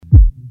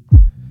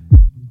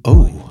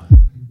Oh.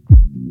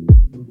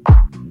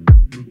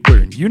 We're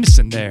in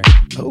unison there.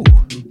 Oh.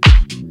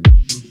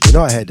 You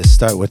know I had to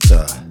start with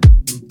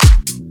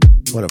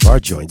one of our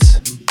joints.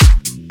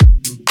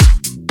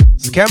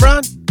 Is the camera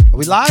on? Are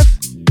we live?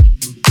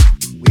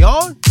 We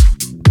on?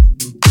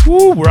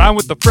 Woo, we're on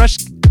with the fresh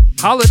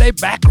holiday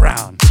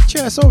background. Get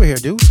your ass over here,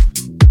 dude.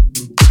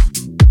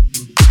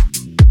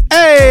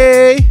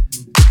 Hey!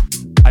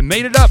 I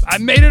made it up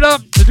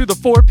to do the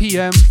 4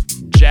 p.m.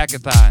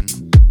 Jackathon.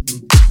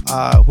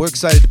 We're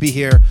excited to be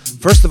here.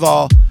 First of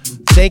all,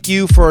 thank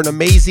you for an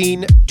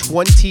amazing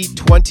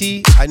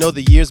 2020. I know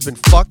the year's been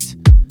fucked,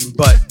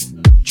 but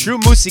True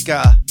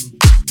Musica,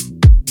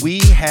 we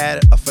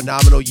had a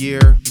phenomenal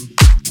year.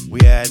 We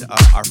had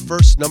our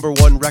first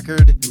 #1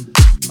 record.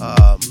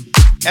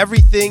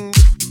 Everything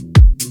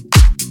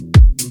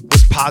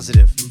was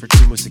positive for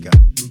True Musica.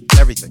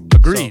 Everything.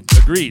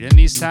 Agreed. In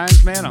these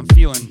times, man, I'm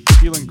feeling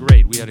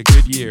great. We had a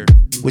good year.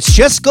 Which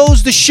just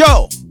goes to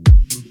show,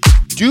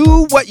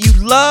 do what you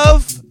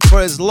love for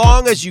as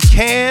long as you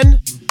can,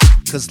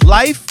 because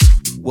life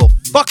will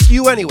fuck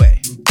you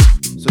anyway.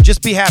 So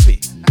just be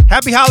happy.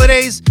 Happy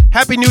holidays.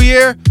 Happy New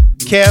Year.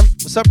 Cam,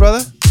 what's up,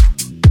 brother?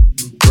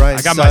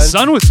 Brian's I got my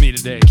son with me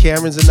today.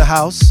 Cameron's in the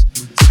house.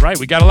 That's right.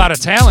 We got a lot of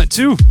talent,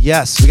 too.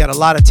 Yes, we got a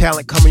lot of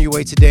talent coming your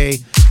way today.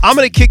 I'm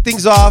going to kick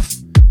things off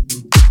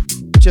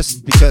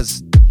just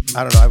because,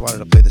 I don't know, I wanted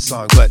to play the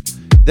song. But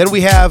then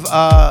we have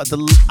the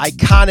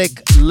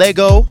iconic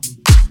Lego,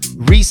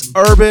 Reese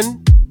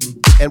Urban,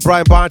 and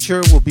Brian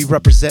Boncher will be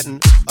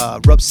representing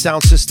Rub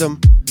Sound System.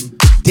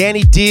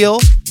 Danny Deal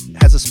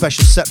has a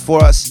special set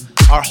for us.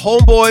 Our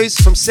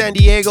homeboys from San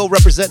Diego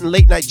representing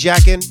Late Night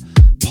Jackin'.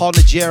 Paul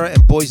Najera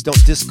and Boys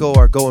Don't Disco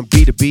are going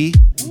B2B.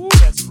 Ooh,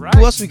 that's right.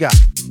 Who else we got?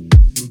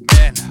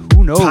 Man,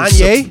 who knows?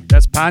 Kanye.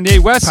 That's Kanye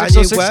West,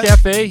 606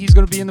 Cafe. He's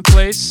going to be in the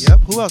place.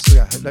 Yep. Who else we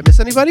got? Did I miss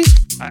anybody?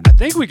 I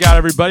think we got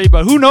everybody,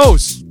 but who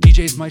knows?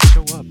 DJs might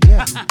show up.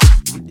 Yeah.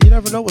 You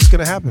never know what's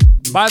going to happen.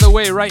 By the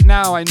way, right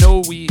now, I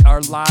know we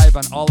are live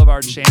on all of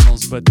our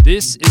channels, but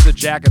this is a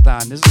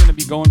Jackathon. This is going to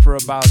be going for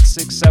about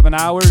 6-7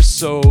 hours,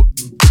 so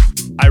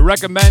I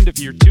recommend if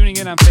you're tuning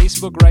in on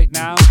Facebook right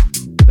now,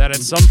 that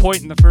at some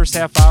point in the first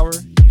half hour,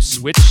 you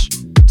switch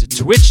to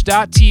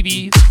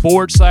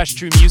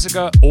twitch.tv/True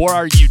Musica or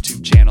our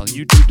YouTube channel,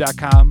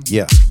 youtube.com.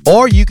 Yeah.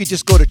 Or you could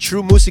just go to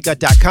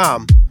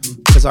truemusica.com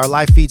because our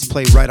live feeds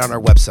play right on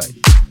our website.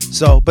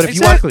 So, but if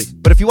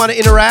you want to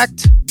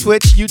interact,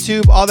 Twitch,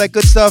 YouTube, all that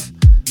good stuff.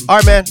 All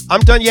right, man,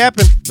 I'm done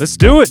yapping. Let's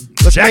do it.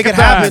 Let's make it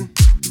happen.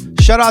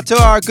 Shout out to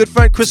our good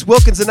friend Chris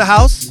Wilkins in the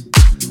house,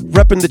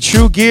 repping the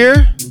True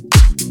gear.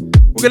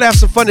 We're going to have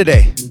some fun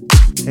today.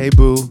 Hey,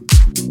 boo.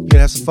 You going to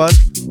have some fun?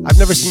 I've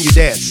never seen you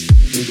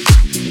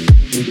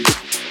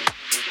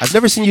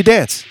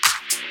dance.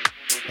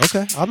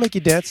 Okay, I'll make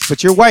you dance.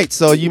 But you're white,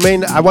 so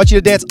I want you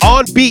to dance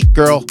on beat,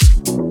 girl.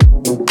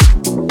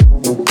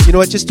 You know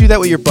what? Just do that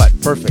with your butt.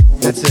 Perfect.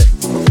 That's it.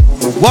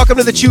 Welcome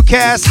to the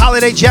ChewCast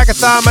Holiday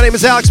Jackathon. My name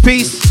is Alex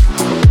Peace.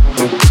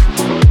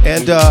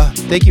 And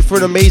thank you for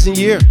an amazing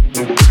year.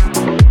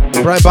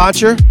 Brian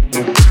Boncher.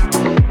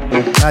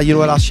 You know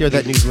what? I'll share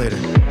that news later.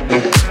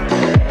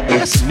 I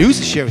got some news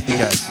to share with you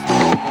guys.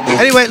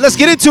 Anyway, let's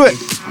get into it.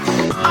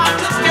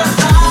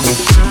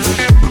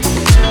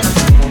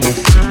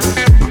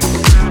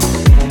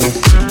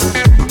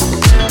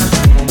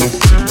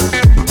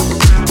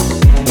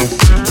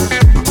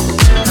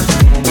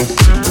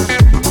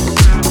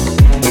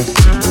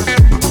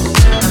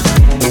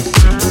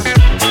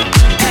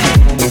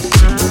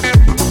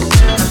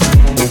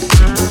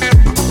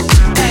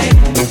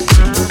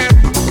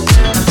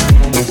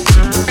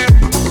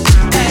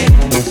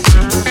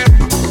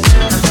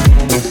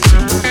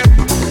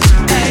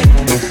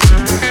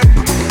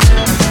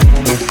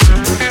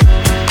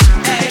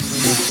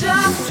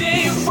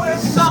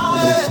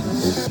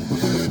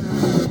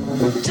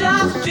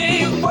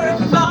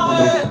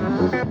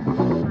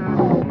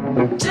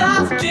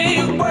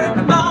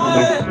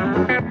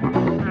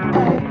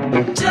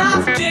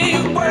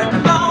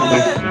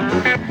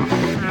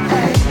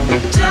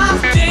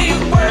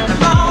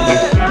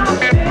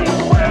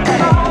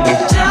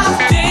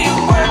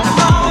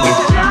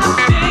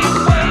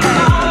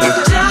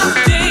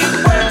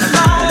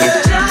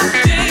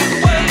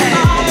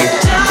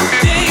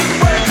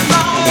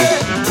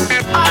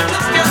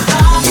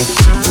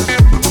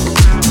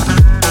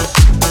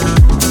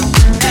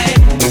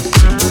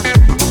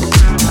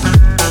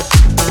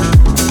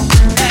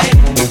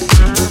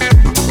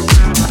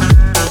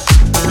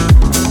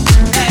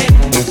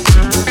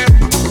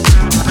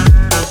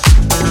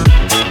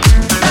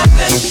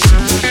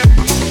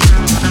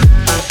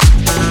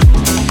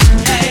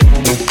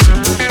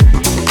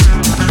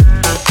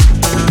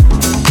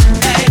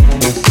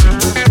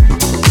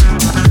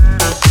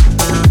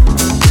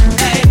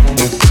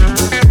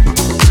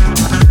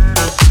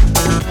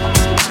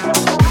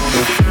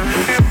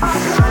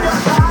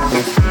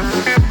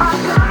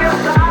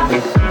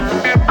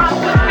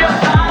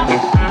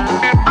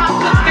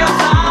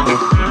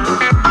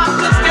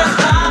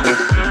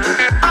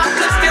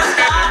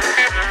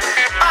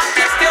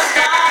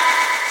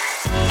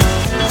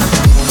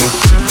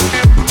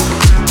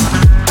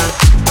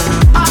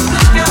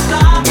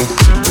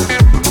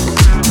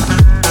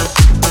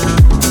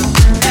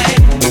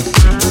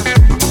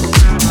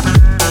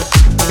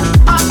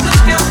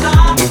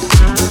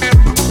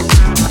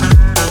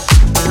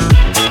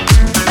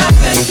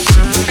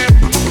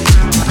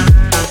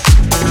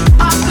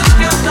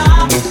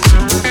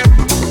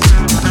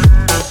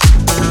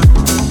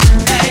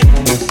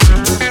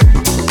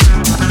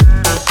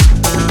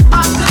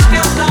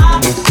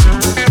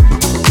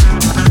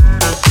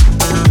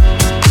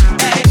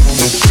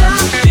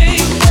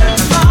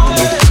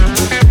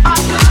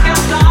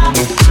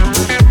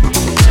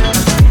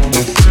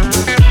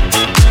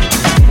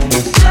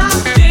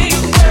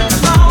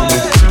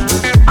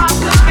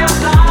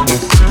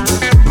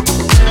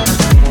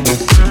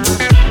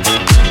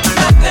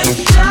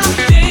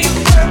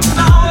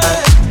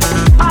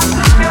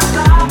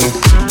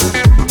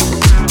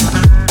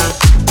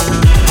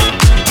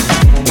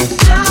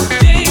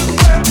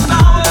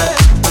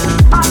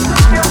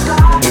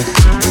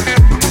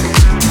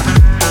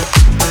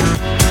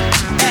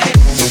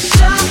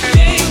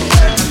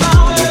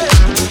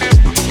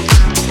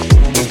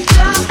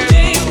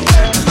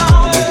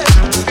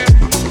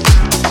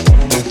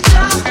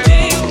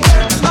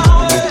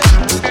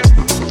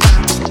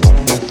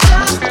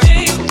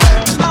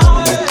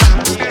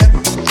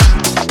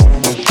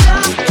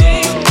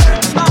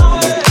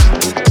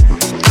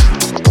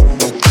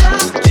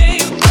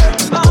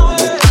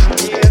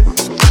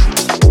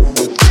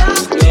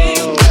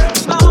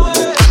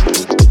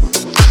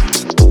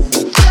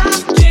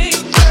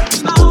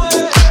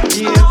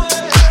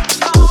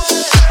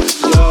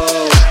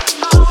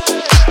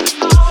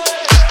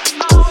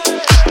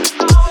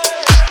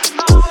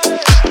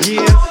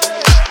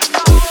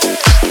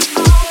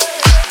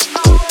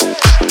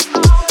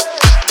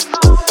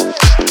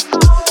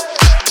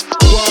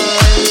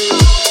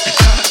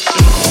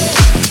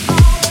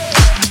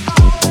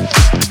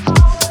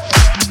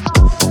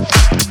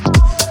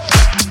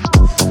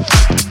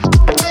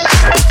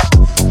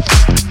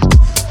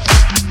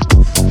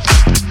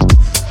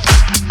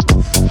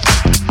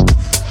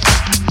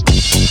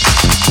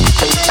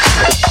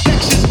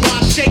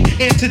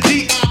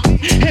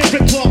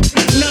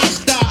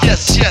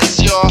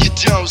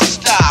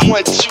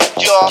 1,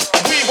 2, y'all.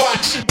 We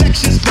watch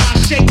lectures by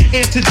Shake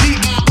and to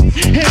D.I.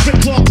 Henry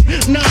Clark,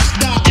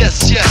 non-stop.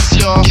 Yes, yes,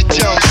 y'all. You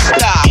don't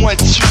stop. 1,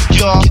 2,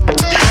 y'all.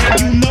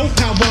 And you know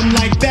how I'm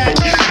like that.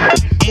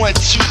 1,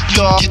 2,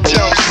 y'all. You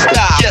don't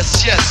stop.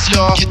 Yes, yes,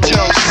 y'all. You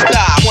don't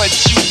stop. 1,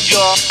 2,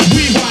 y'all.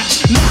 We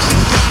watch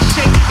lectures by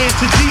Shake and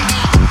to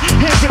D.I.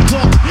 Henry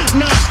Clark,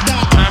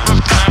 non-stop. Hampers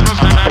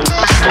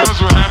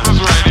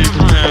ready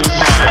for hand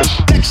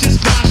flash. Lectures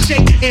by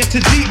Shake and to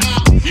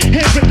D.I.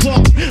 Henry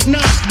Clark,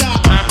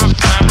 non-stop. Hampers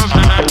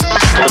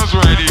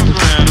ready for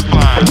hand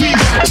flash. We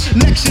watch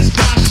lectures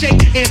by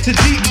Shake and to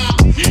D.I.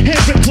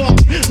 Henry Clark,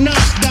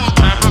 non-stop.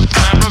 Hampers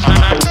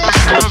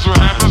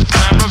ready.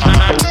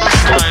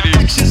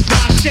 Lectures by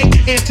Shake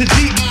and to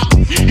D.I.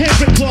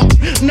 Henry Clark,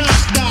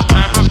 non-stop.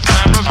 Hampers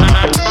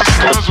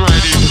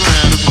ready for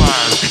hand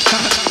flash.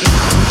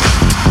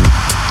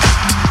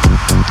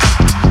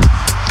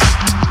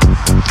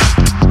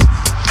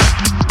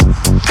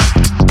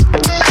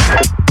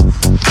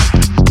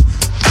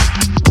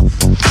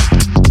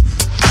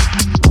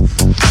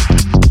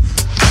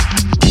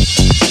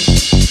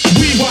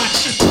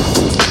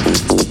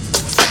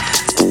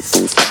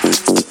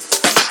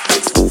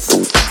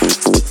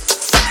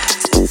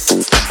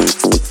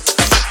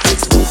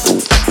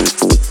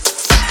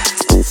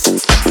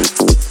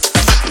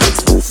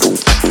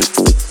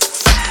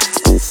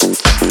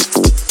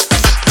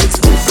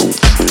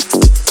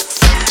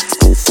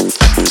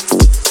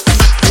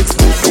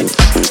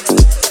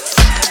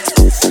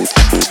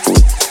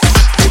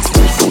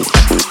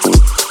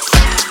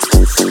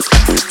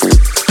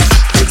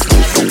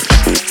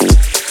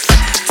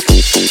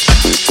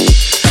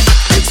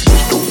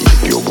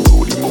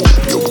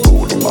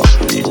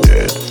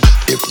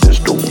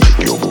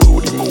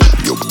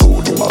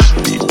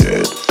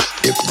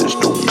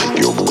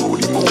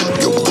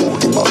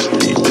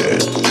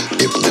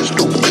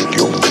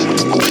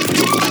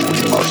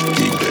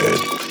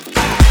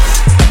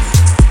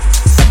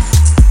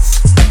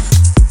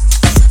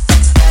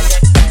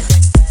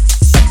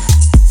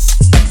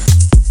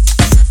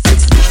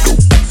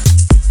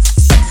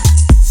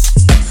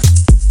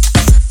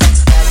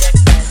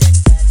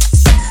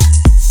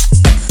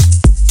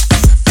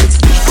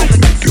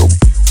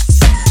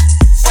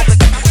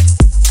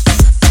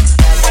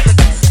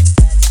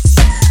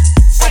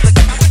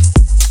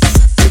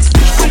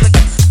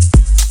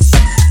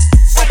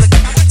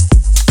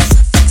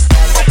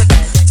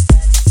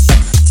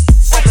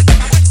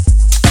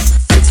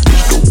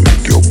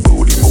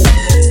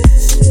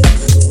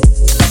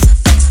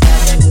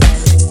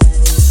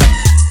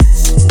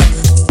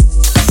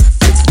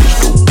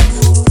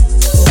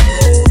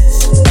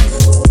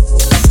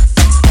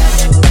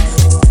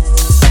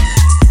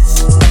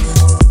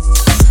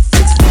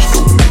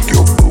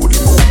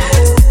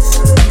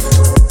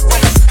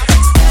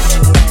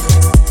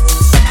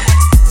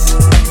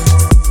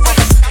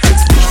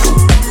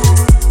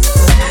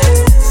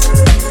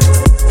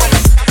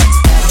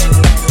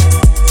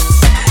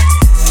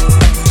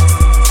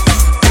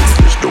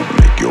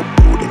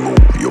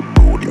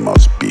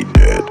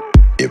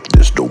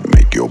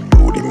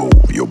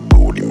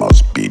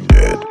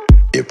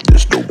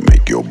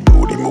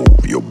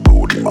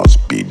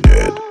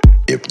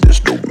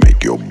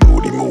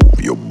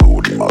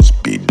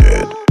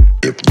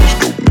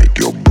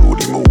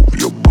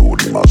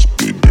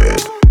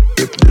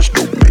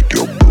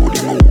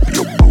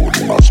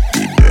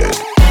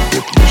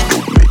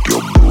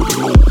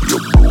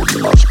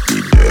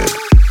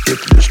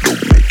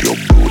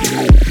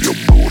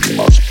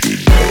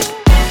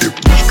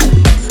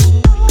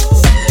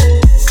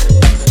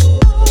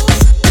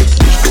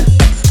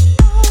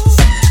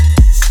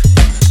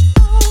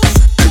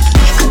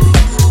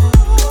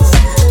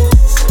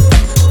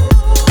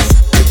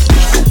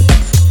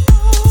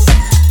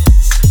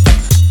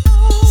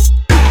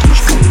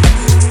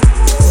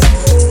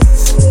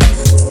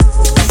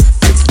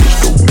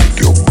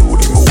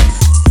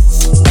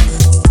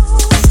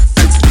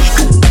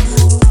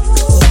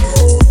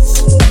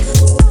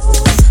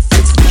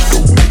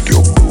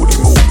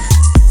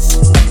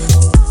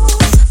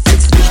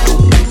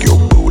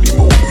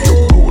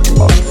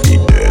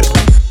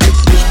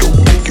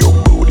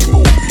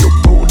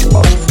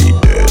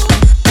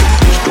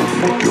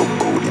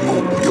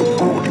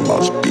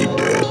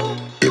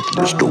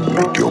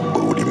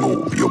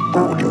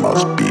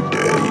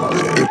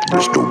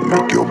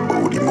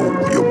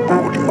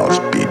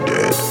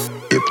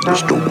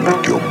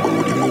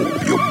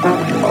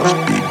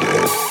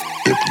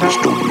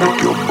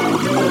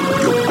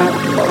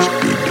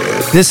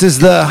 This is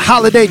the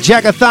Holiday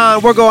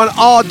Jackathon. We're going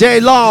all day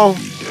long.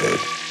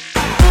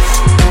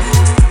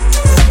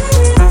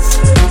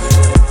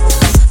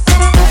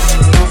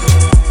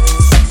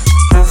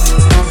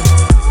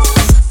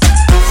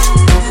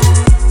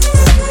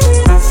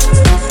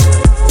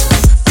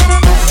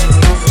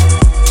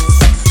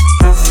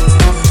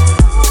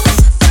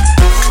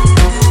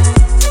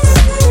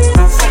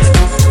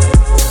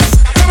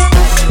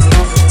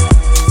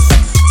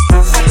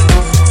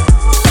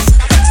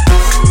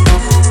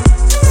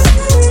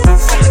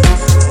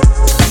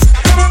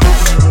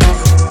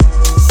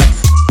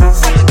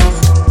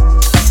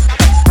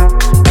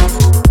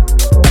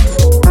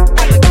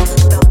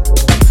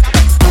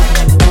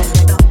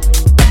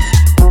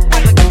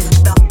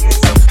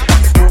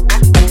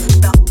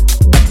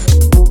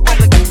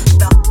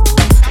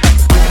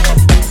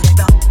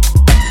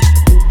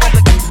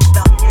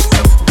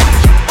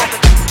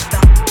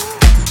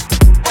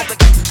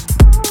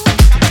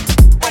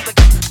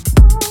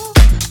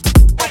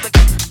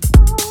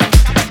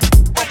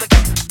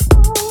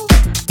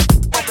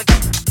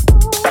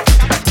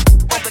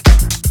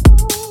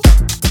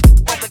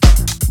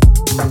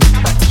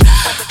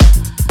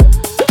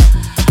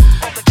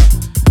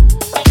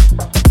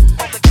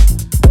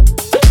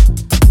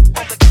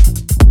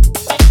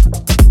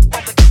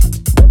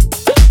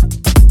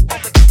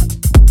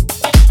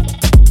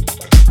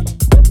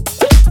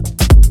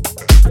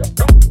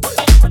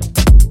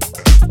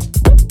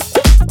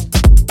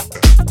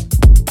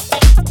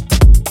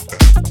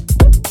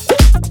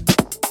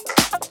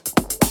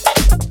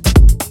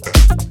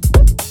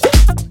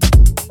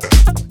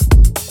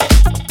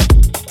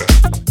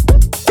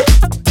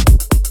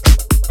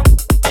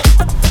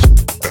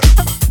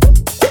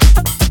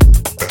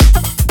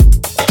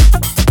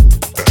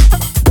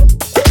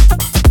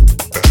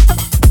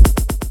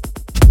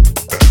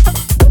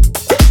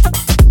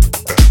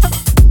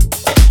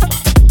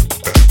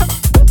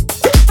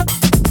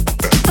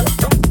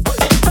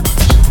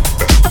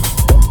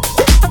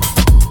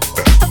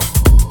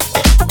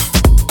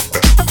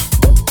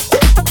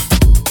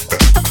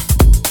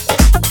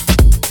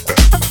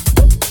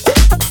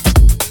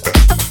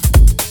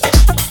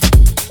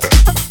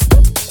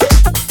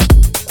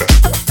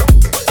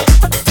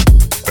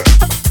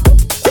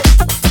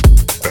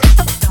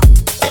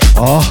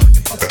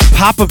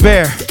 Papa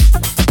Bear.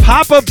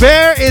 Papa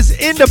Bear is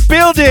in the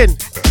building.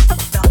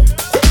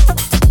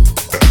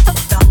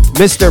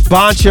 Mr.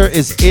 Boncher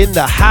is in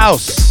the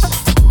house.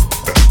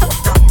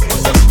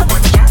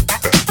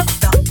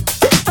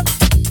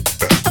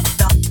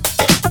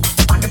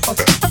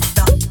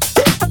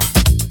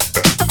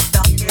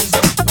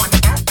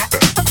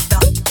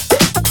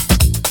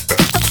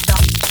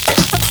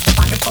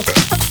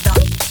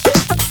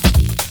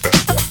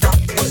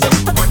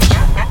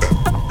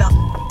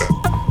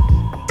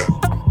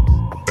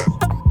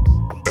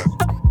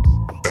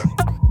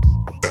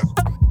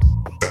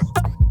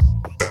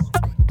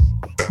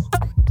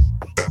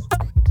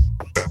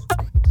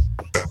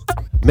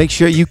 Make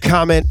sure you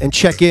comment and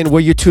check in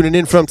where you're tuning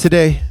in from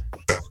today.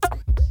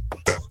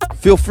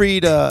 Feel free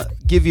to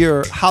give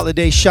your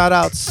holiday shout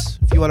outs.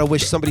 If you want to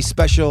wish somebody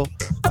special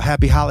a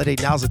happy holiday,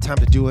 now's the time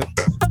to do it.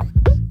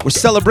 We're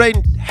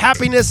celebrating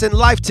happiness in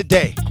life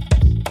today.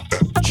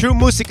 True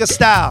Musica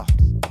style.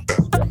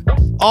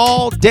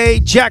 All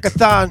day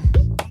Jackathon.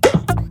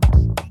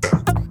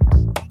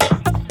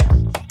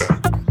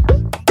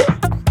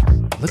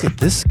 Look at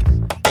this.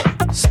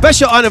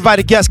 Special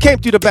uninvited guest came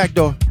through the back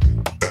door.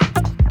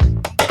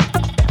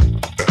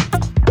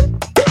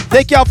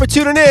 Thank y'all for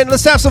tuning in.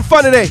 Let's have some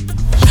fun today.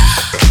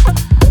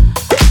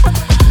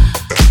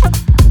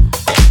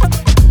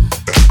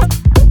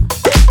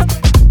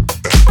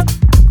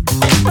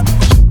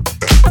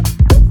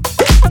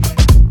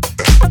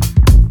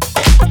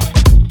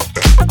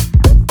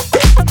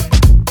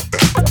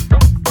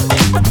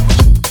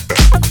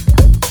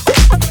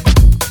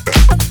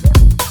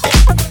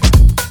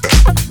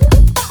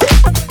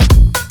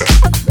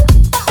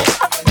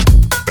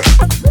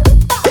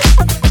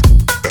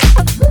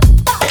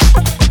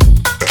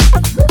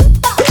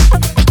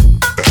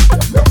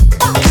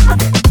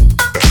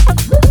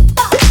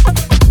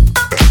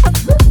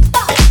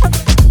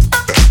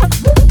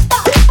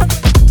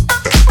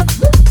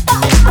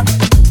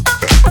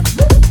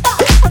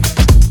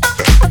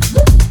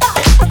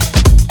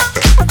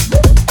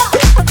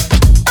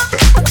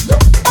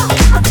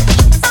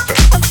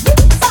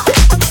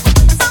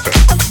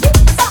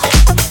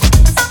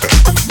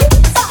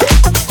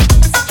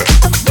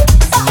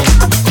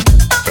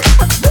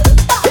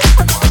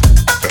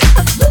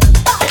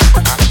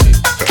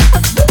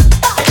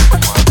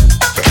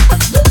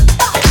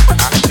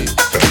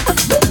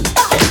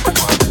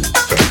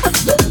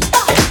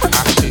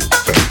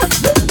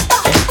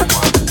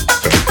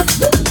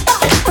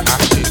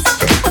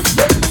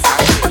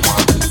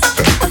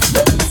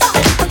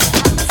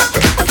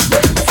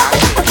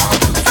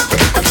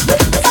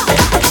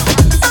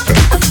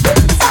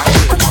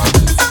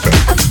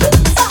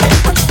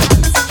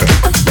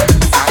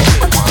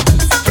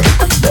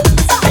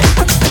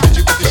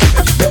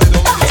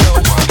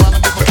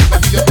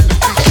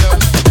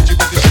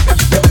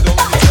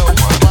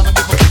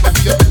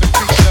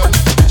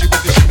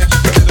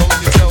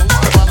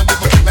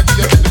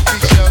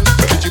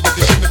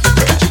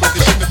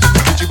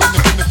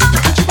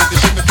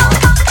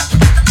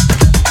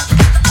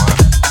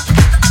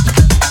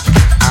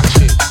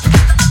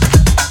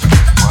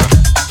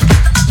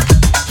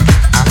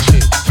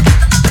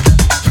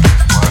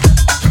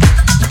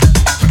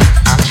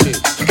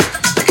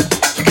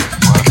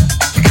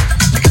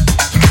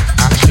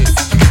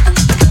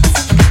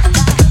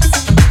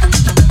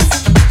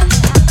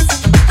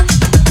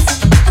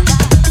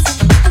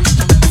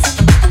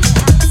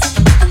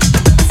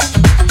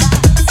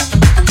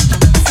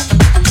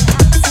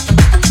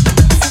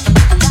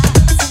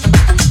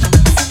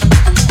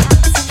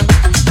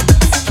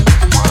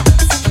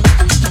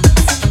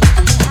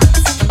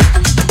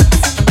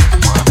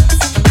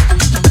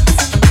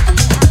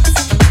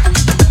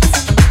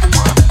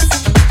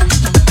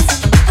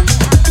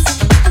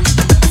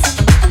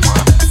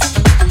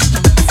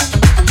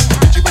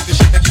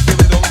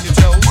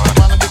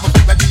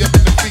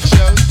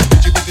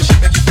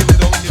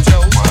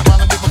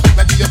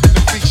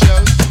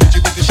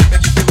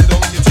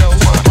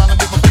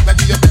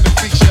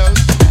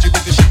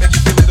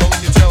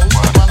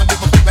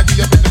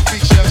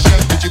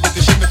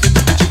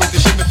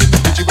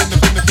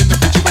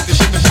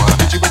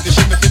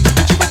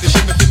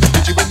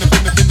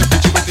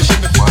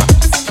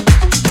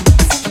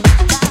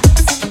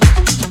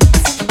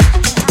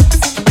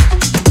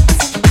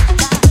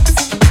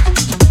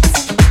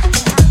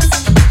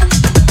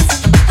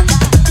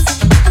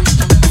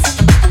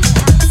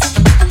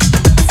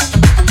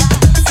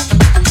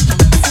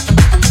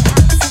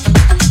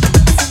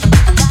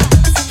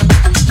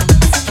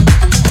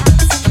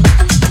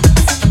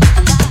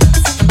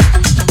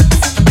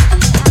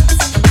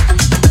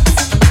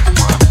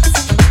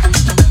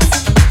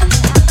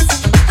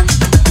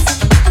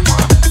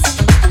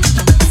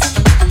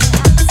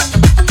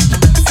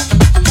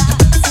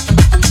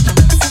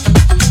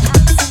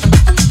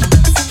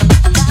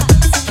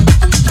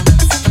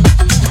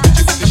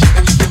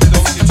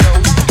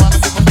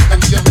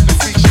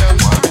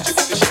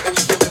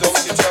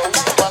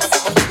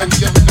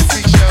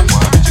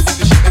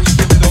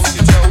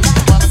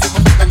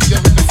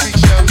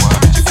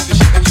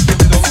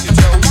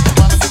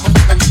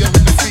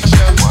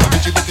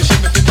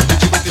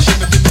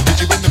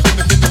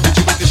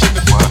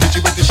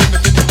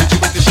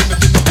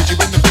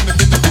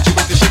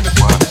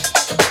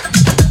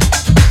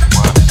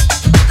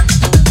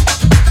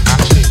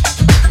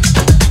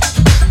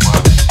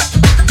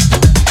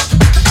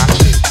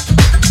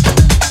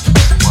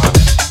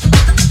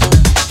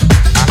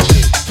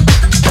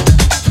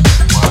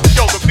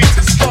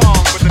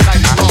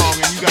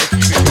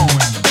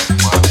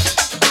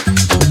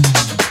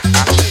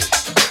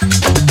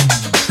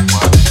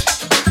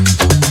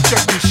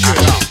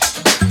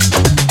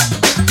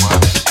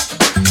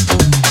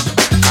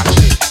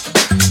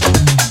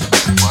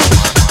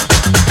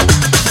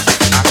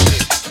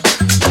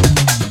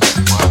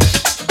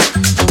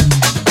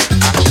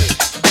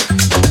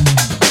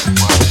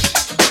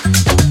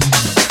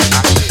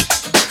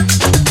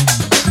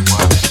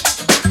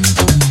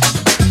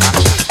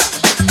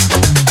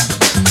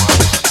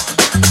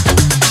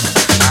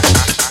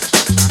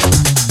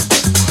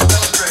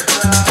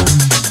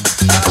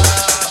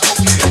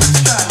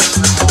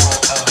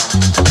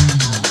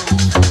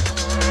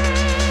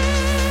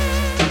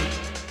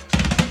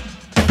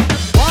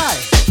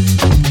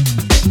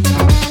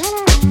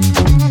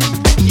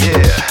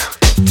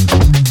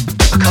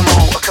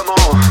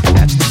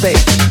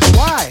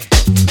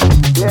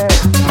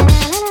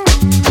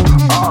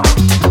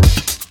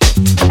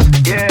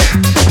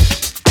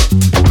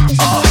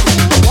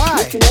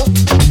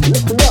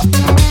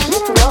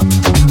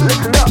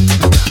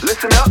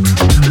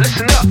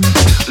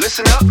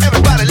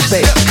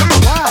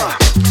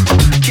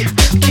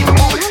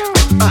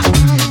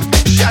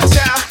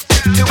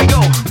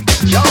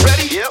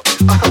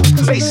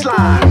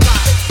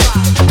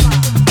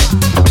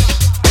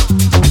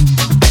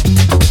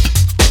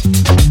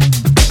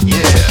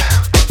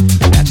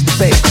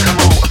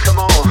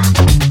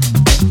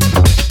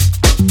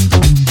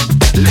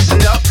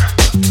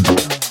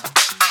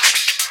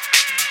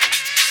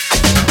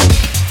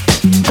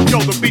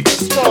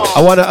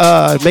 I want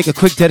to make a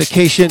quick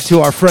dedication to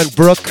our friend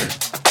Brooke.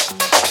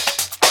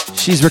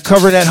 She's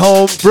recovering at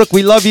home. Brooke,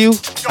 we love you.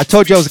 I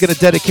told you I was going to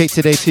dedicate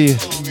today to you.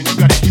 So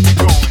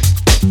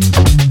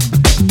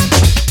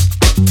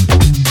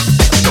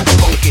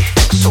funky,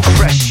 so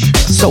fresh.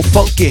 So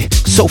funky,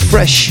 so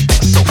fresh.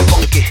 So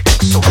funky,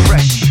 so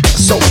fresh.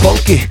 So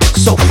funky,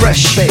 so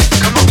fresh, babe.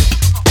 Come on.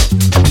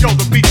 Yo,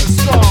 the beat's a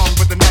song,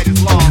 but the night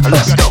is long.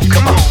 Let's go,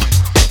 come on.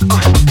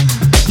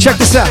 Check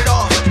this out. It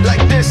off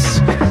like this.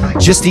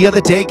 Just the other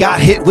day got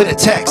hit with a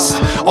text.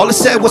 All it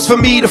said was for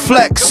me to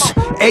flex.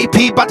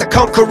 AP about to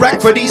come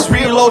correct for these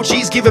real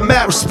OGs giving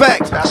mad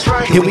respect. That's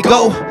right. Here we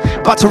go,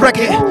 about to wreck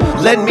it.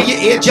 Lend me your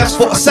ear just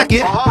for a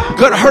second.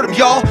 Gonna hurt him,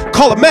 y'all,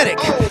 call a medic.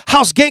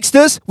 House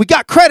gangsters, we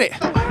got credit.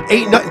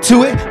 Ain't nothing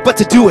to it but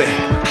to do it.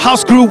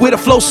 House grew with a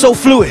flow so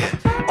fluid.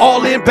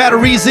 All in,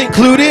 batteries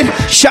included.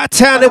 Shot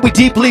town and we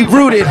deeply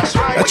rooted.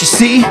 What you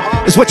see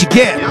is what you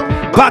get.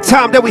 About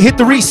time that we hit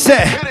the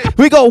reset.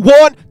 We go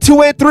 1,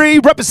 2, and 3.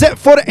 Represent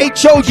for the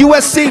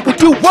HOUSC. We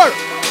do work.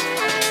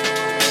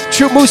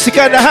 True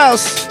Musica in the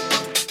house.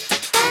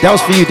 That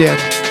was for you, Dan.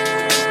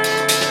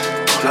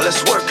 Now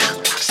let's work.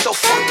 So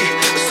funky,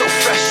 so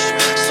fresh,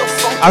 so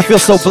funky. I feel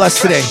so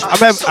blessed today.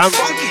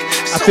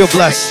 I feel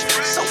blessed.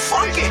 So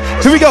funky.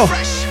 Here we go.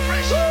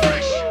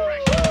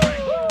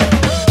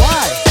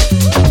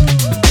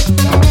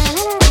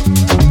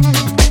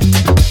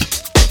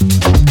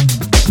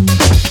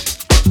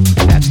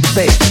 That's the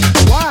bass.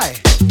 Why?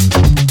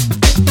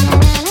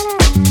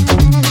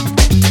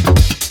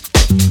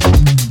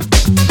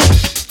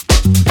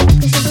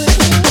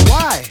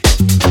 Why?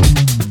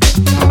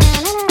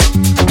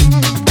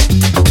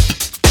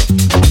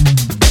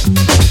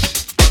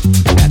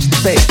 That's the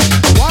bass.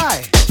 Why?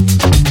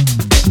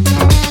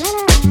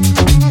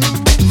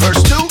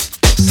 Verse 2,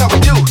 that's how we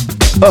do.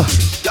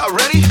 Y'all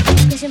ready?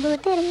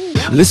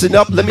 Listen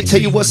up, let me tell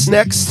you what's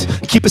next.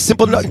 Keep it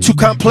simple, nothing too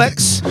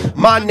complex.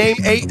 My name,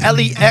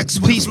 ALEX.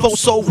 Please flow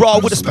so raw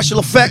with the special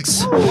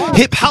effects.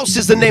 Hip house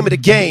is the name of the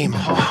game.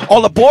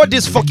 All aboard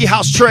this funky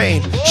house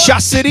train.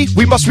 Shot City,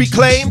 we must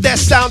reclaim that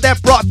sound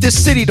that brought this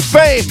city to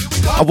fame.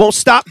 I won't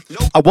stop,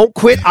 I won't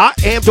quit. I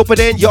am doper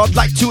than y'all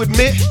like to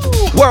admit.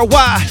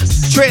 Worldwide,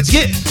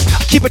 transmit.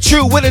 Keep it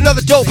true with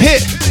another dope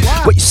hit.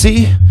 What you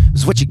see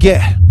is what you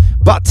get.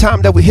 About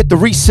time that we hit the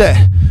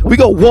reset. We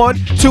go 1,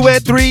 2,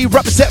 and 3.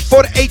 Represent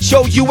for the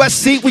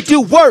HOUSC. We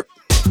do work.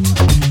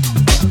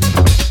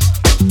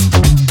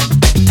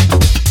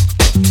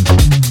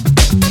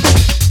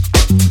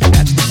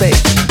 That's the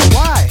bass.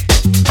 Why?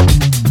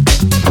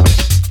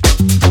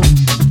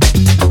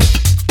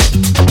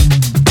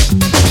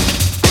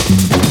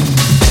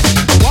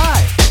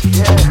 Why?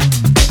 Yeah.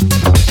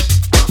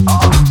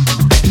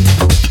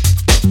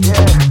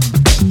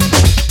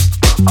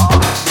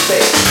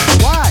 Bass.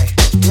 Why?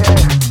 Yeah.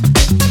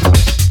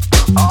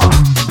 Why?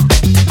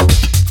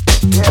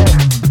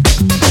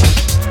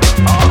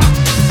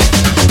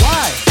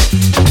 Why?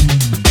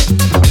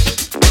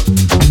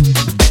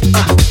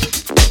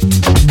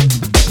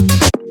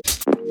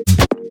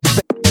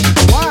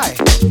 Why?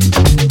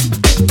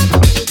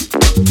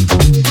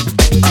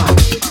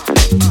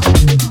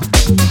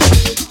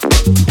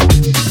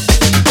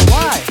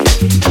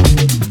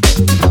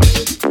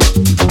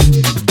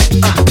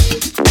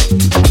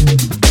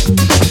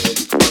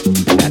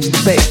 That's the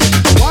bass.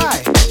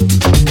 Why?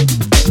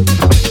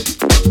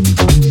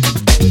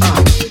 Why?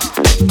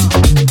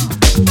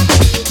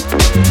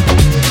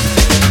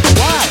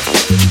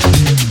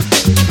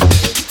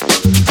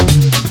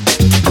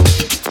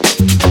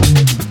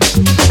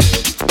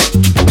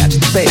 That's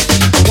the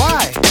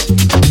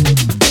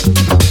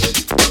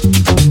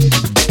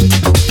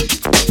bass.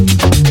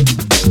 Why?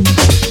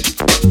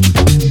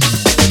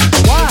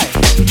 Why?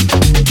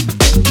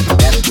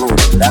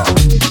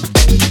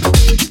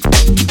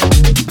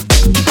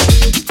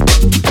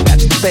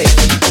 That's the bass.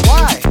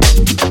 Why?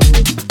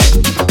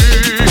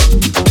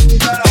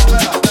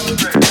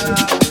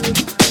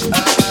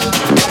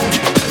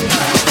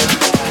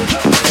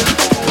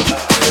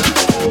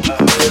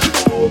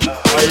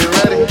 Are you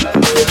ready?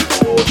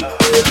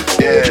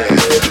 Yeah.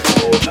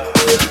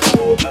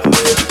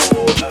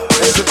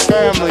 It's a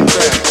family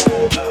thing.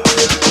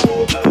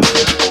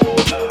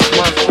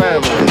 My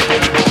family.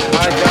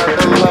 I got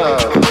the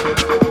love.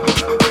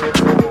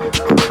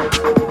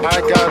 I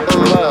got the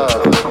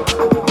love.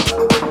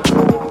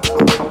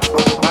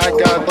 I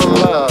got the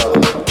love.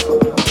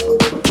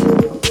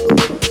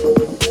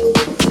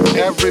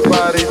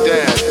 Everybody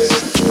dance.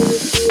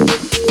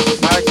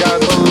 I got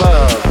the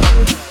love.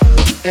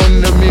 In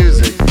the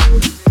music,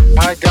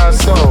 I got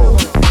soul.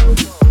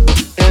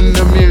 In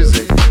the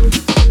music,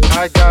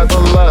 I got the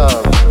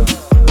love.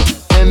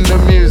 In the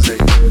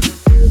music,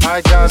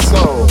 I got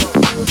soul.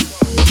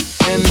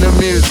 In the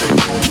music,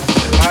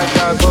 I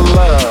got the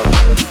love.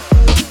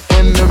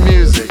 In the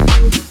music,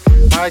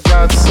 I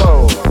got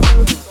soul.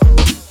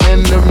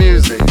 In the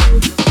music,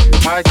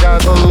 I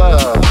got the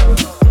love.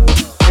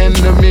 In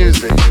the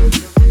music,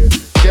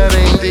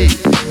 getting deep.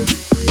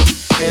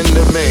 In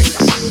the mix,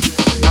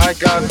 I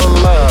got the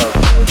love.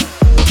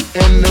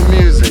 In the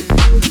music,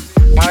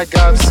 I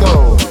got soul.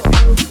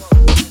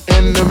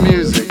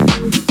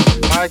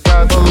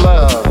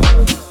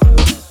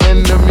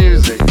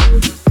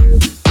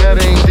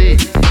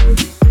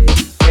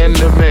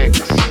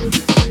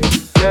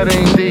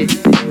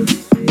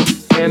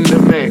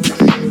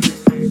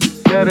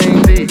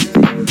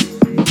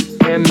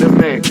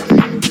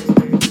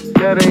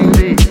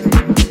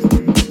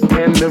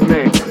 in the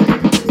mix.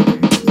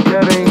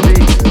 Getting deep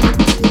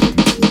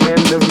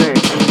in the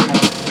mix.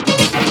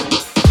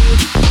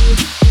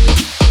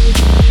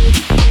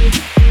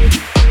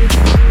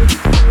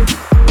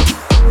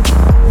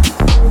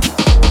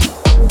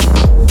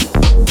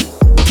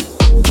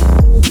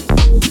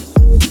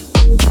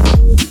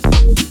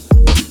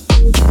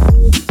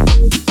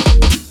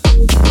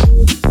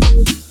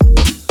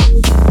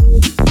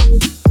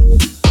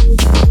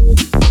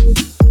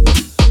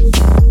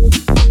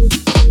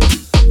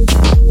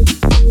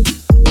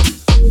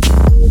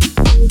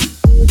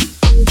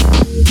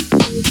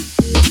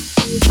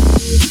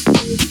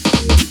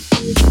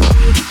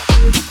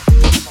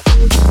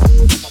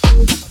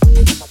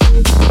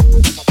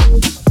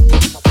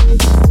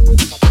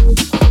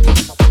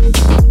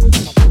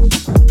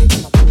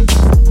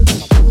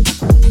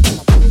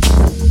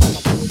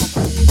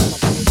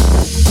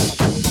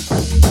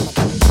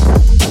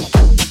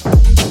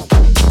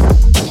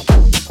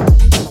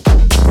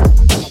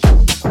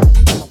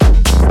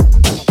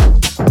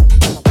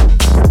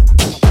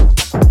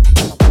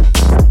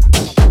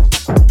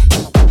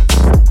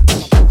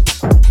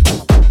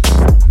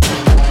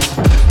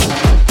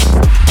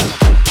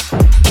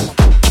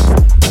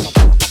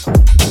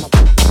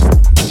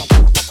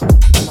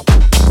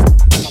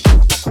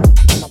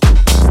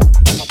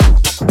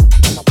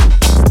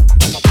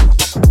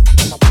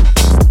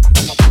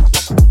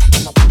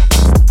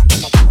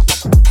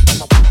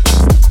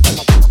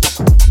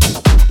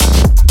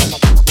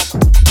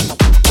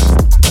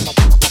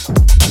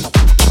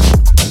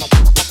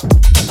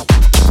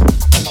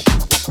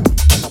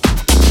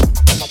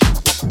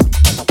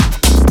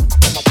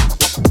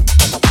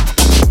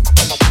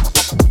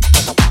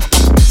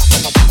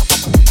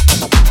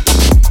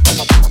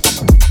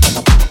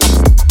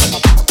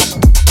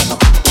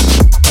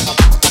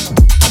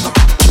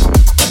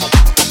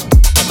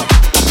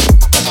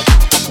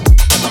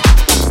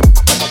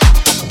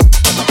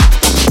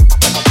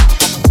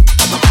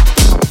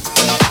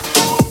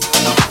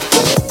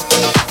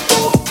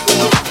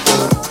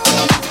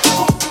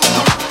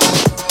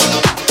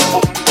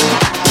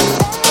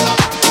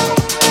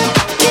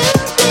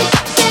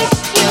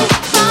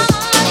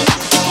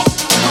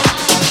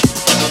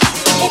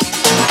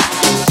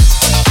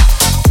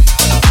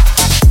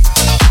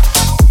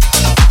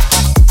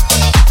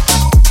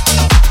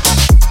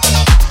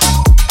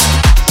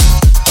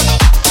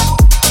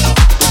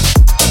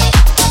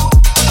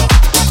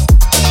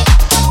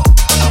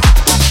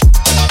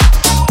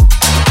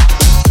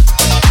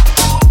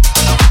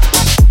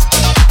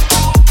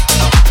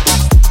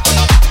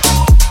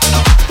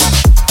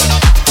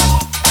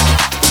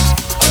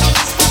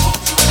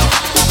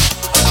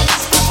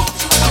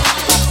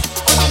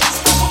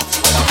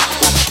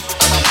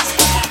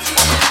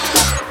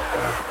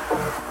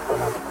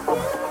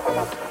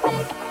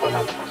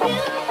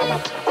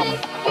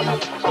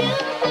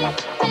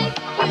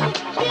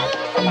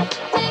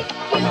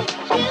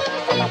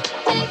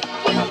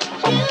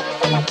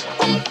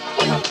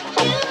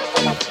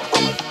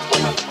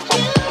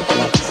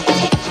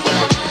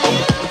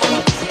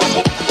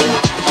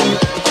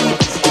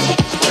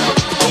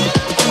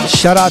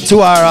 Shout out to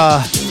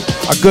our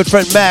good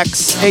friend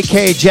Max,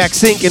 aka Jack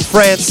Sink in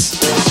France.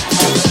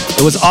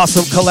 It was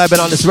awesome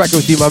collabing on this record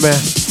with you, my man.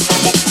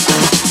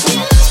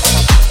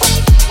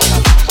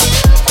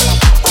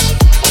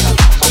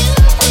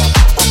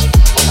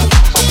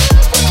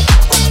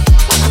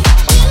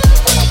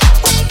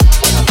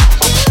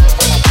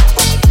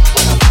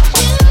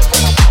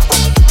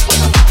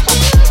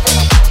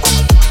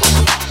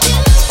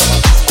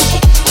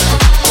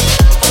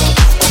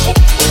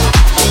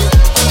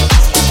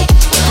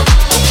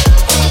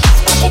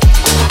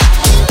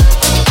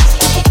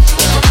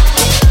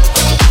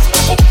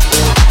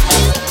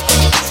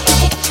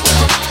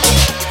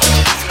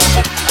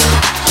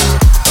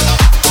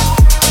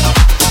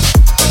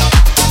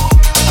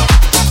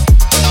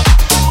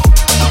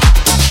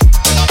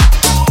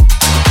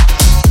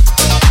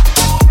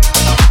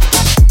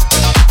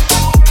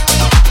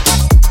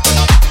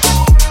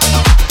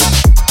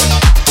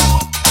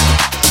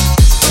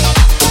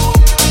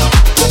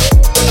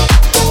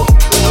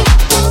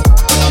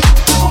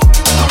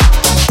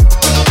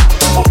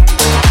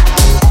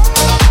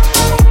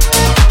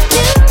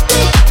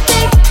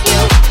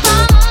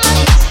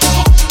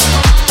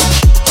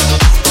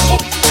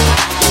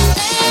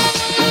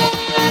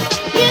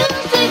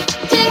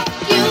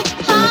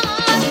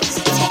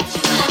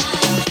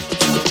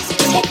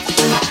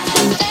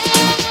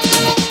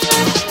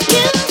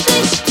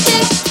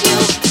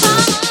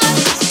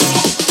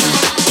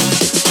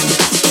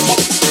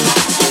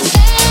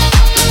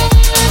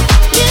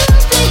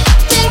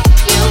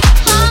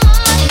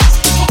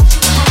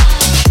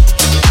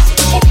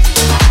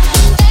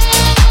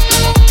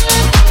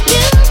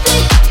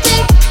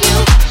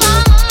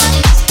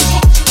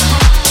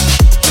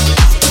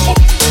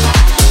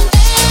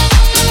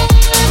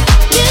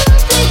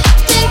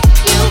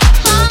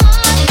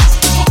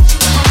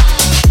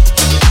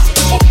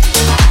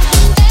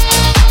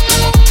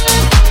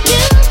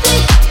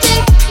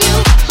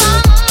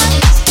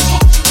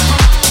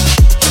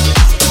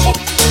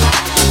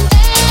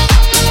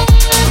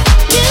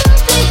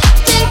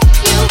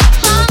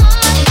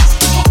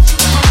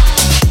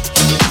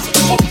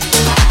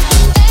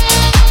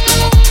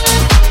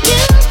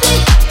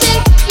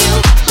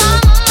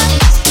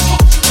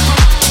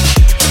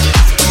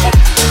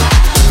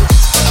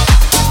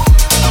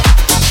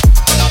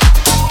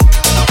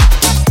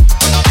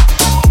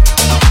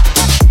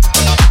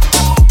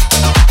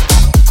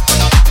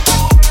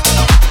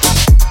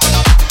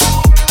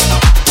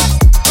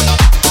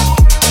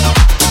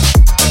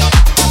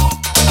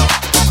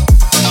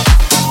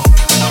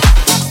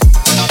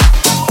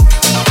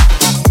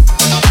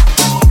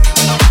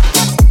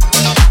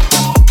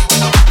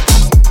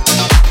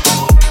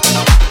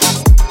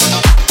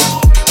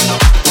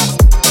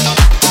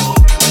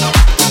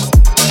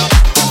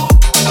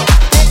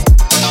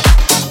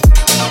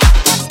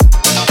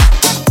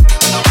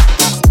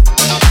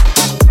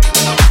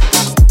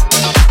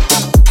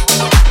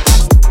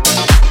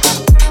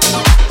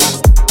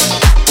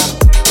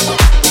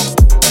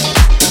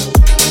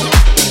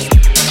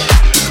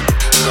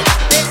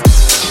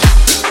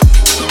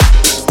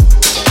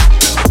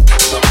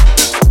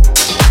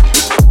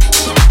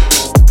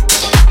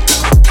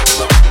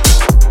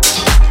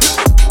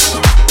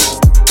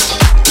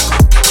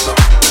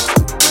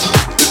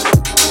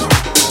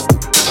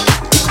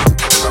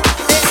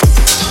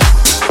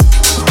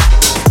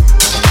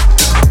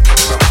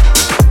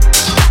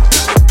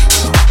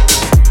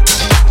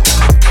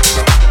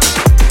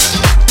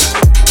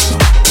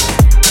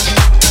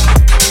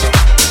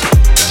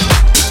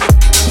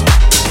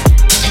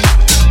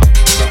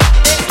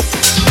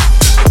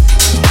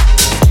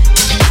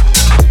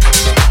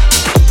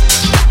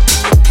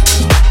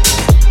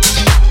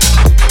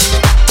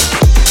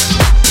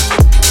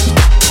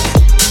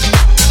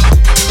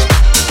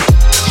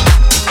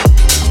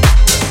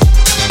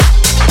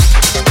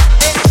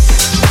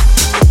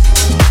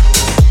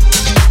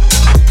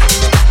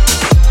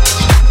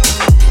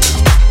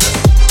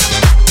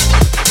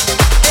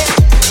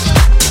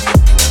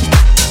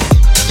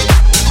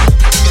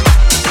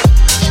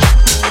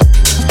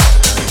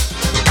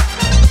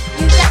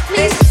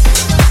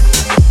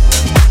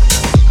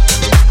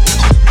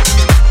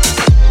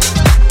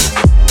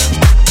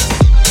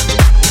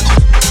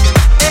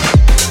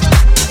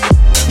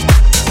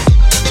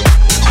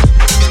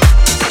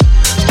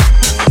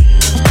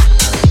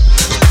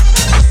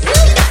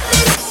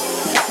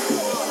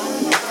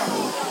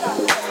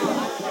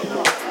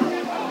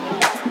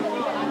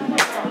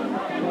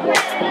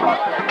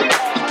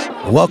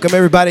 Welcome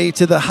everybody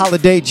to the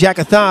Holiday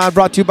Jackathon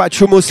brought to you by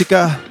True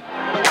Musica.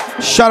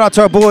 Shout out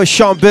to our boy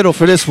Sean Biddle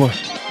for this one.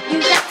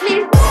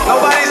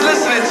 Nobody's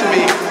listening to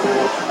me.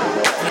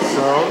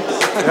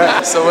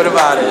 So what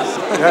about it?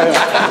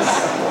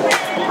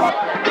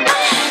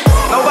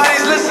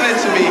 Nobody's listening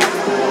to me.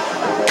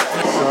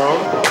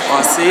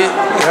 Want to see it?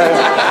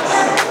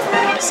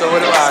 So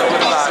what about it?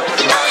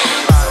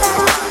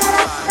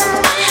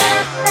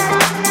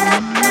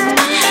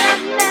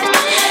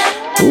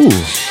 Ooh.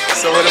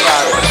 So what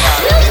about it?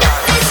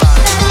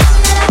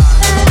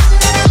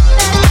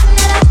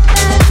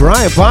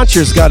 Brian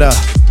Boncher's got a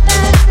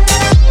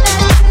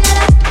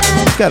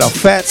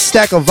fat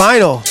stack of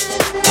vinyl.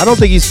 I don't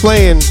think he's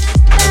playing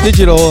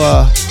digital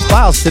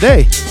files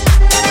today.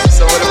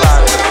 So what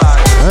about it?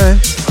 All right.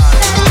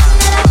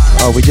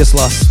 Oh, we just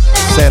lost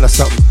Santa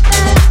something.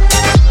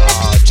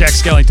 Jack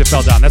Skellington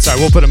fell down. That's all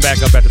right. We'll put him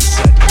back up after the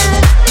set.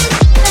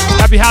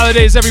 Happy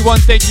holidays, everyone.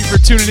 Thank you for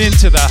tuning in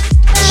to the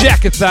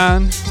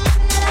Jackathon.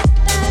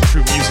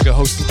 True Musica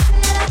hosted.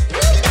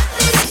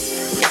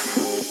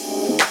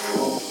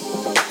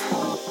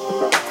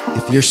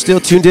 If you're still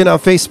tuned in on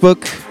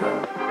Facebook,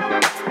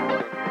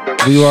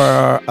 we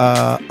are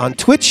on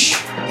Twitch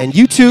and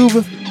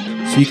YouTube,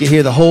 so you can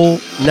hear the whole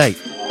night.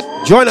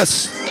 Join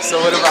us. So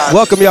what about it?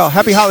 Welcome, y'all.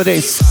 Happy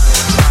holidays.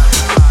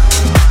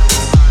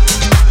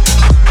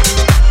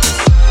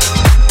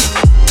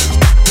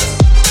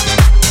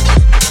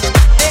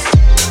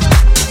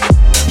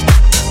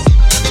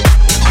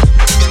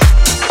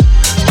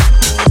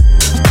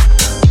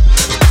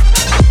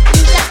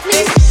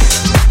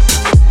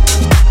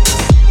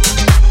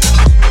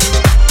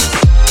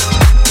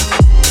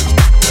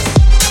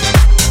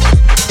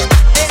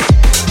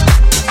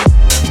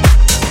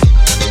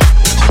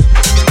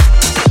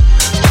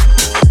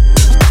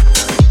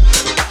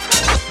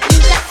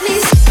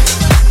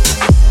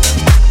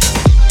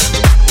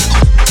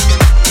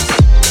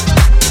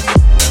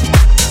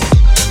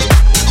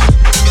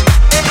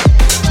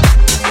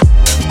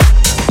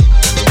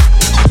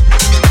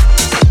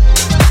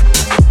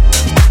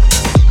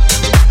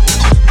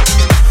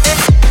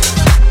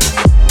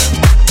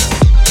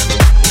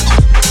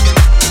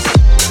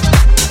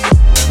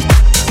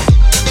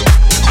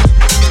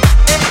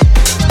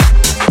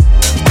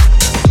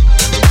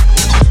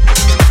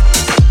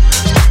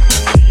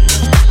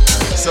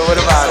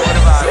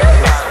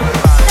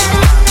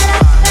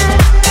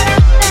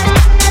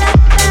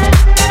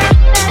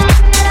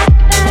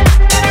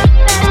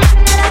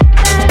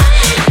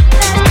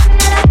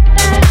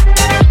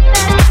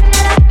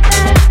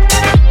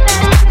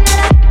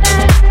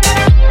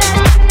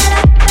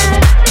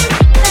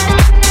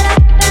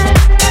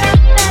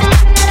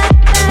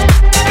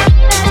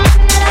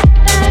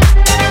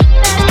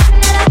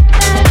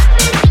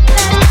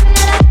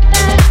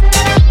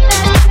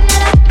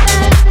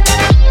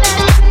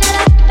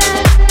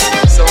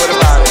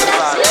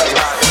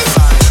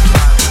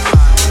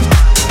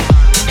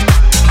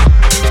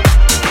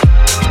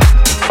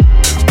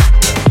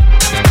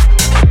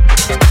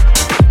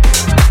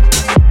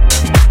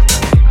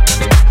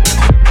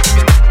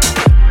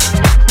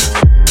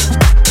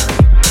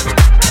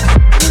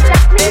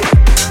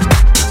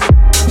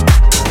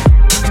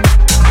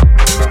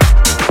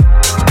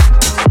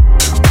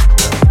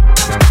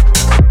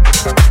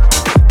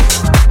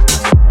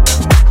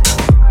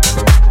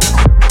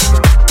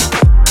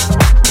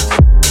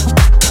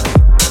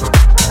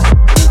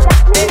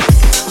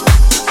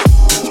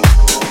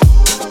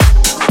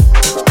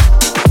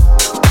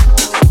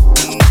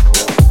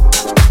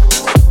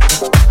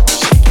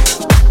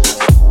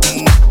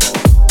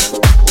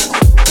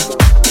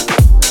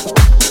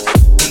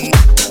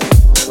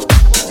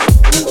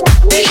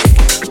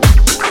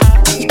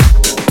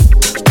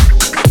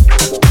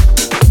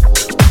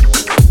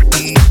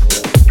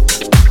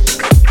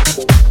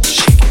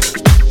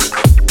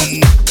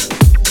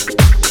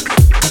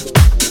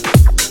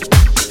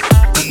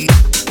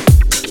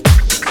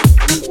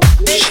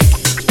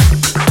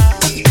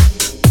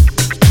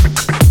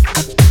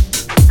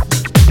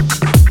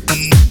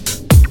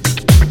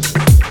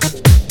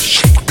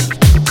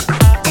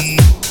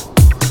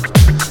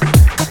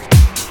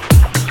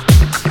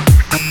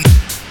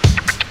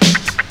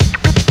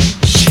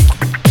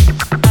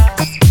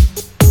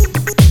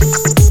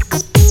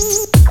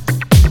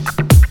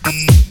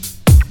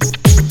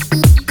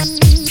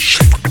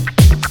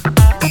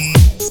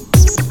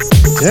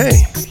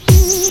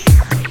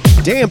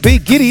 Damn,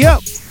 big giddy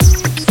up.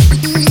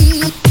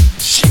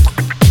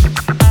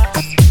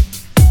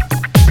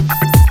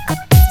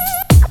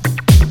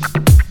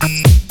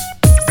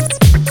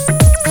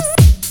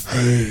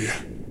 Hey.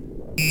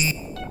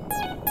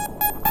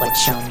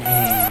 What's your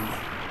name?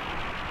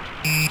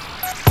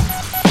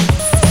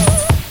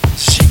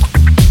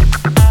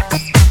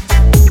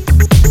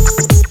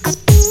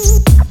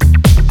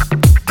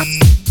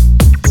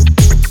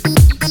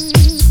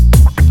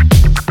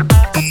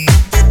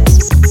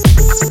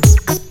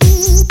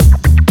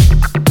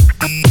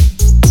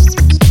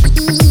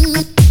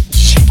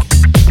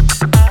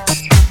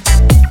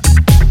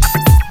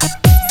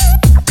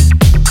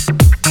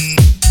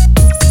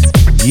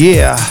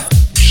 Yeah.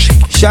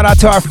 Shout out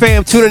to our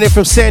fam tuning in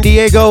from San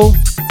Diego.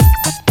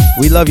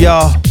 We love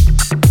y'all.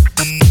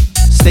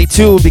 Stay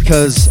tuned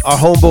because our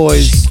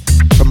homeboys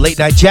from Late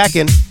Night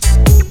Jackin',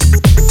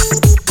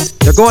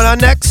 they're going on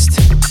next.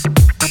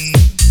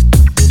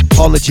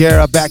 Paul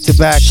Najera back to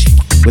back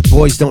with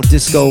Boys Don't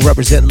Disco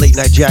representing Late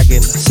Night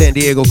Jackin', San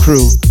Diego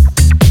crew.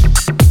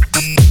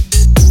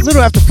 A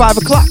little after 5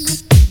 o'clock.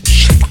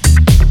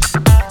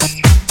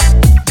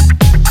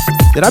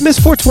 Did I miss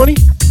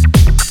 420?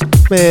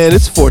 Man,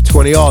 it's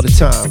 420 all the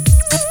time.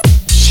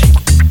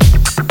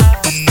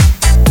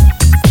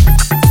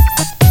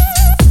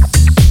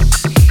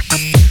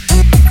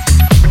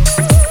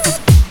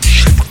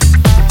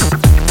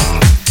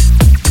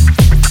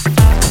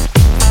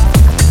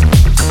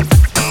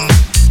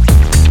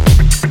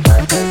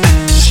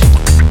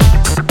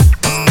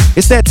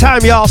 It's that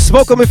time, y'all.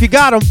 Smoke them if you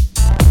got them.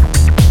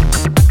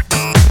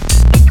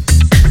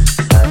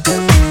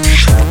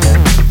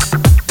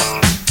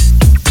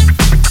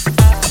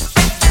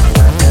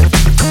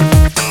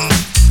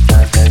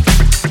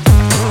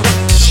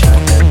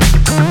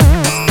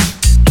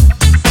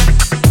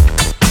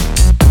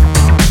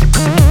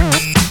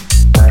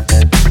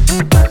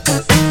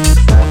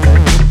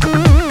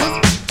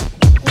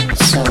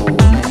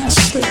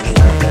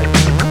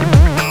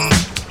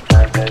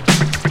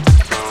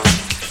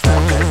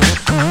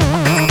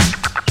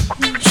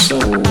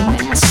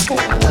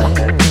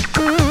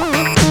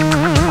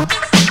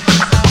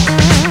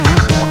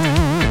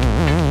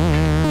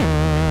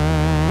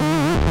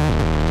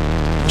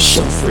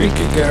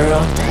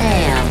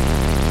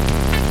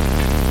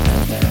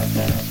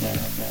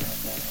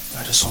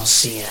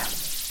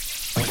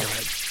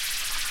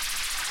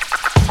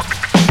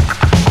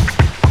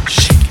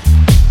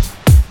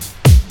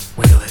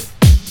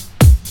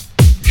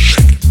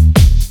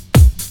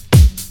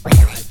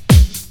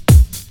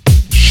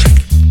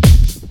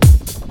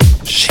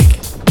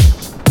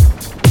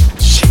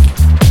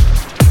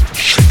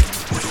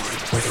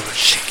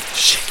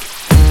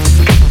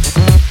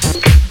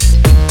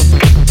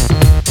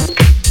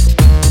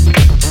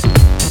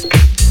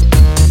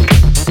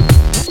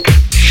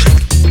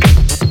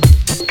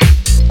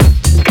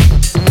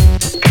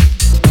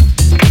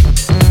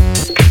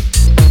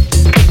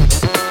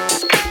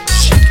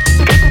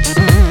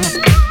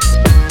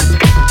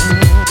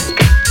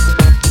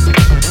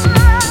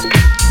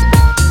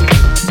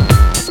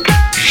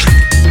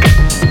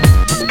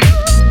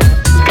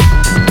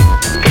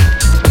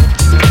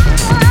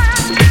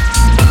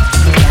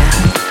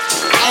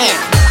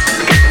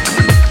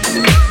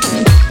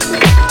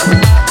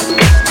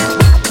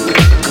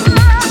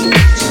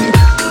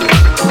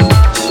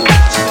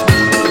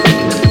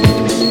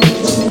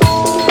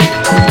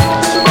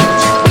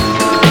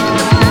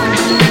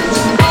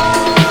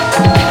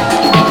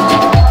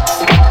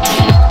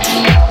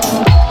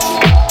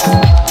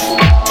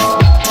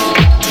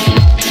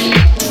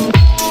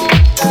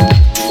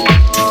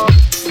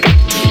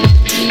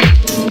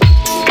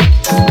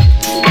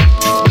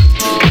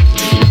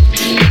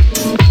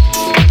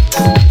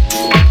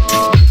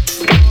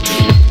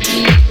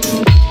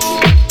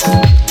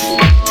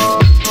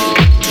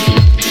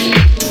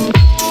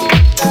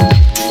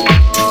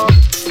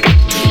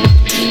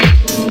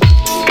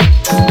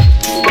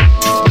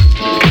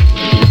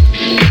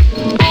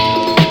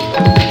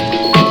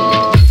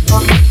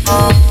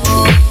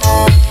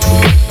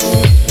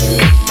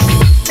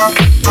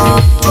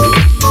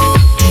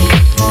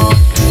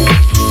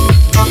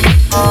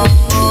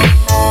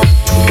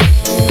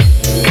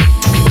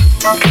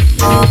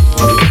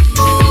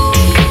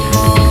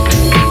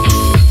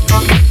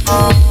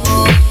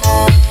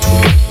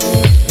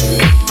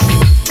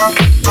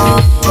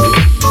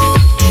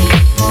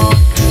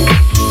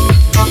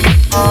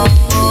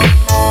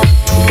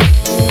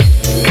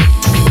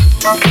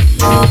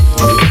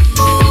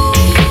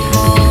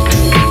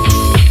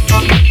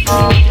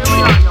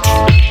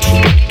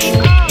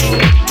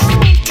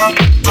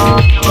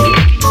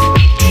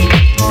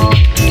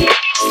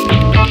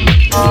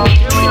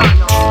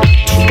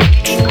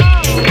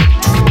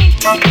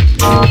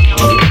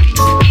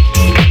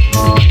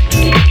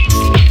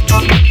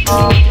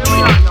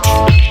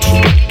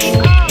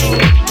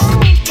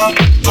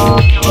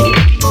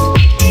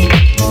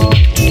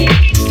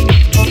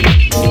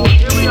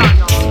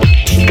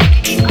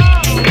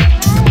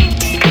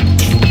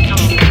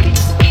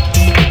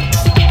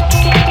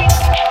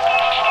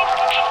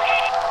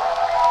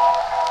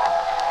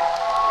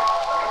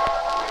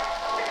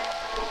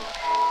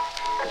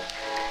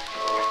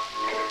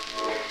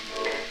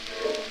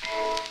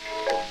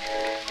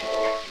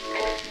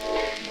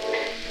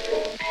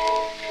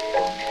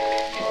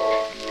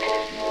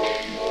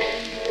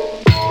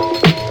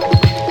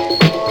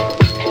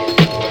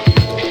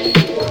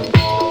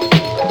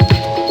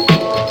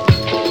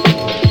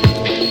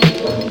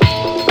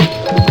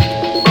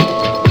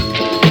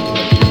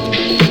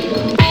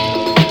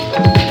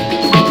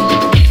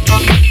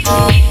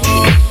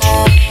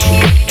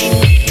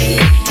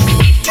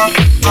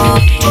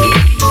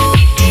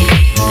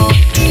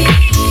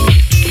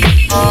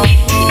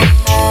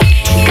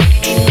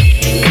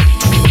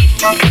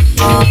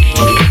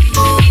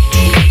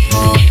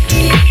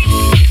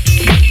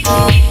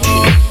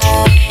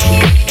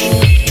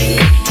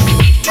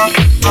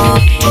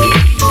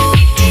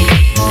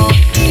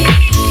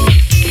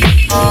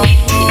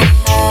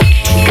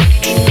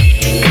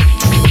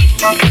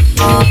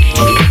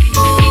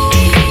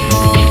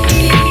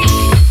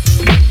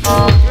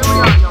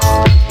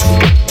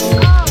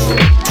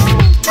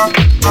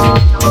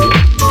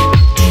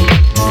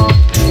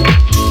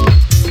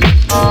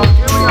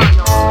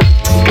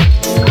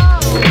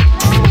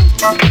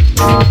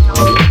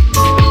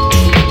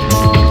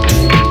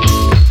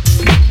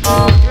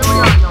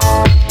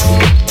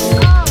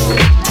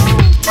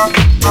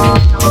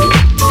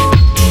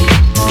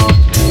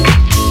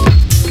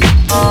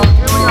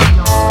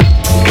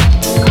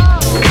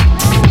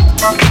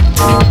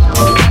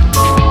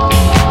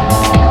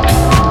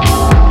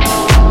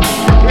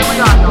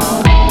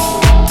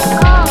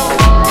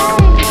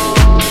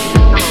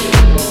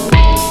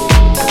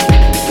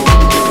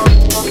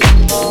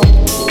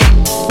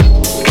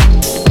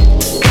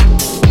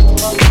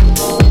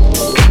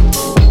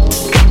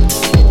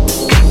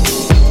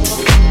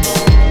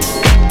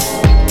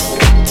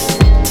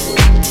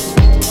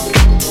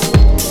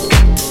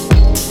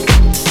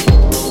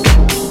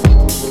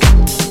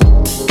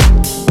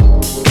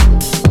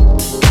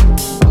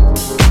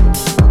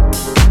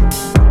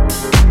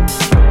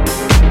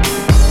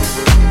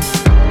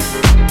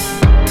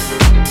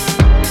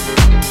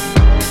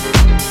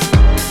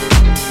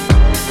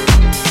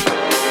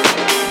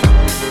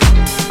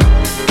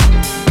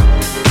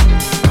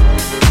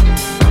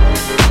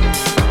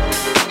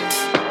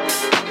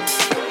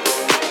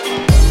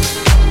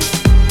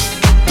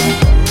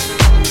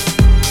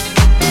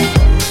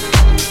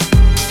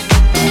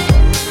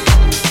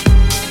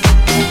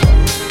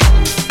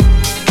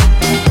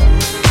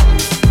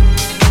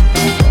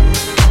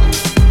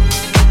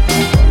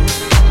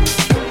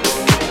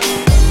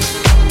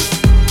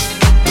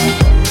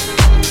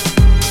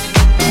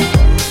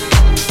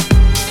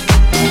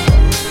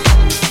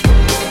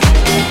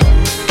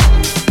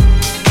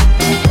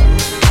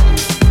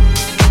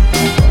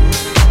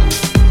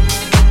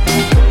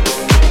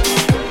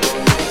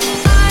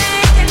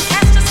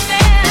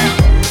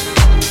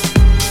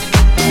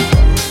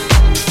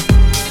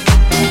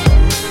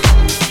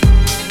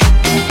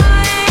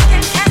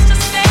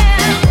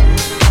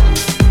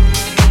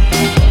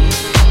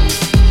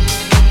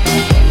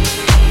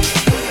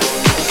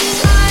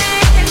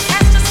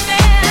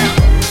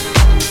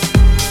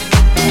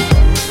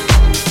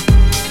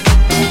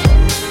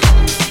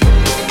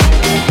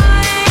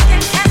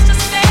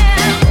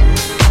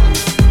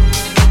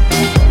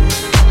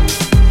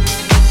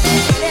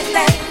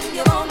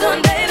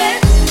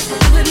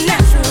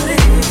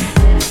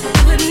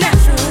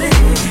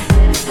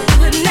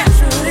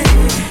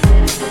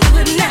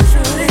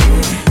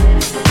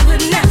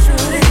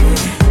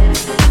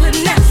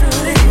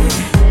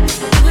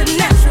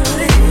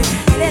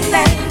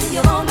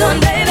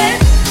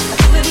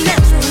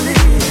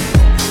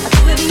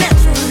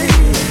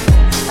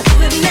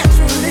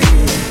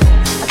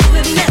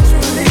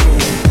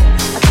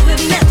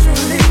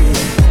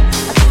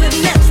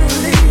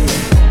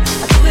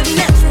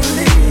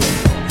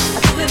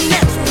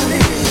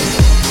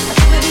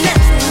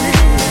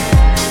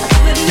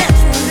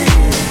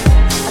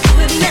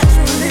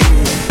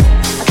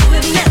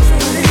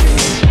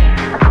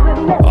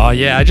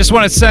 yeah, I just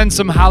want to send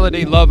some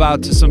holiday love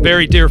out to some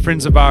very dear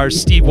friends of ours,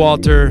 Steve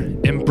Walter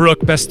and Brooke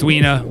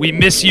Bestuina. We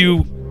miss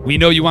you. We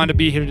know you want to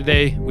be here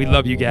today. We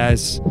love you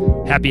guys.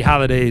 Happy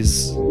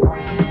holidays.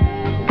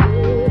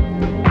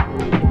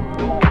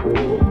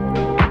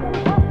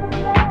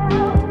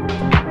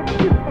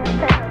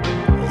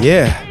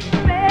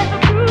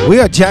 Yeah. We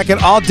are jacking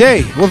all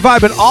day. We're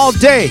vibing all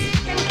day.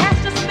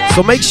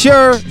 So make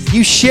sure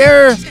you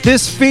share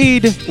this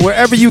feed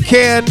wherever you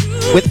can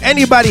with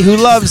anybody who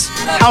loves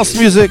house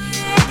music.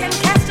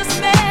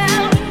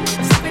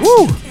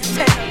 Woo!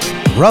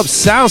 Rub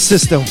sound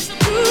system.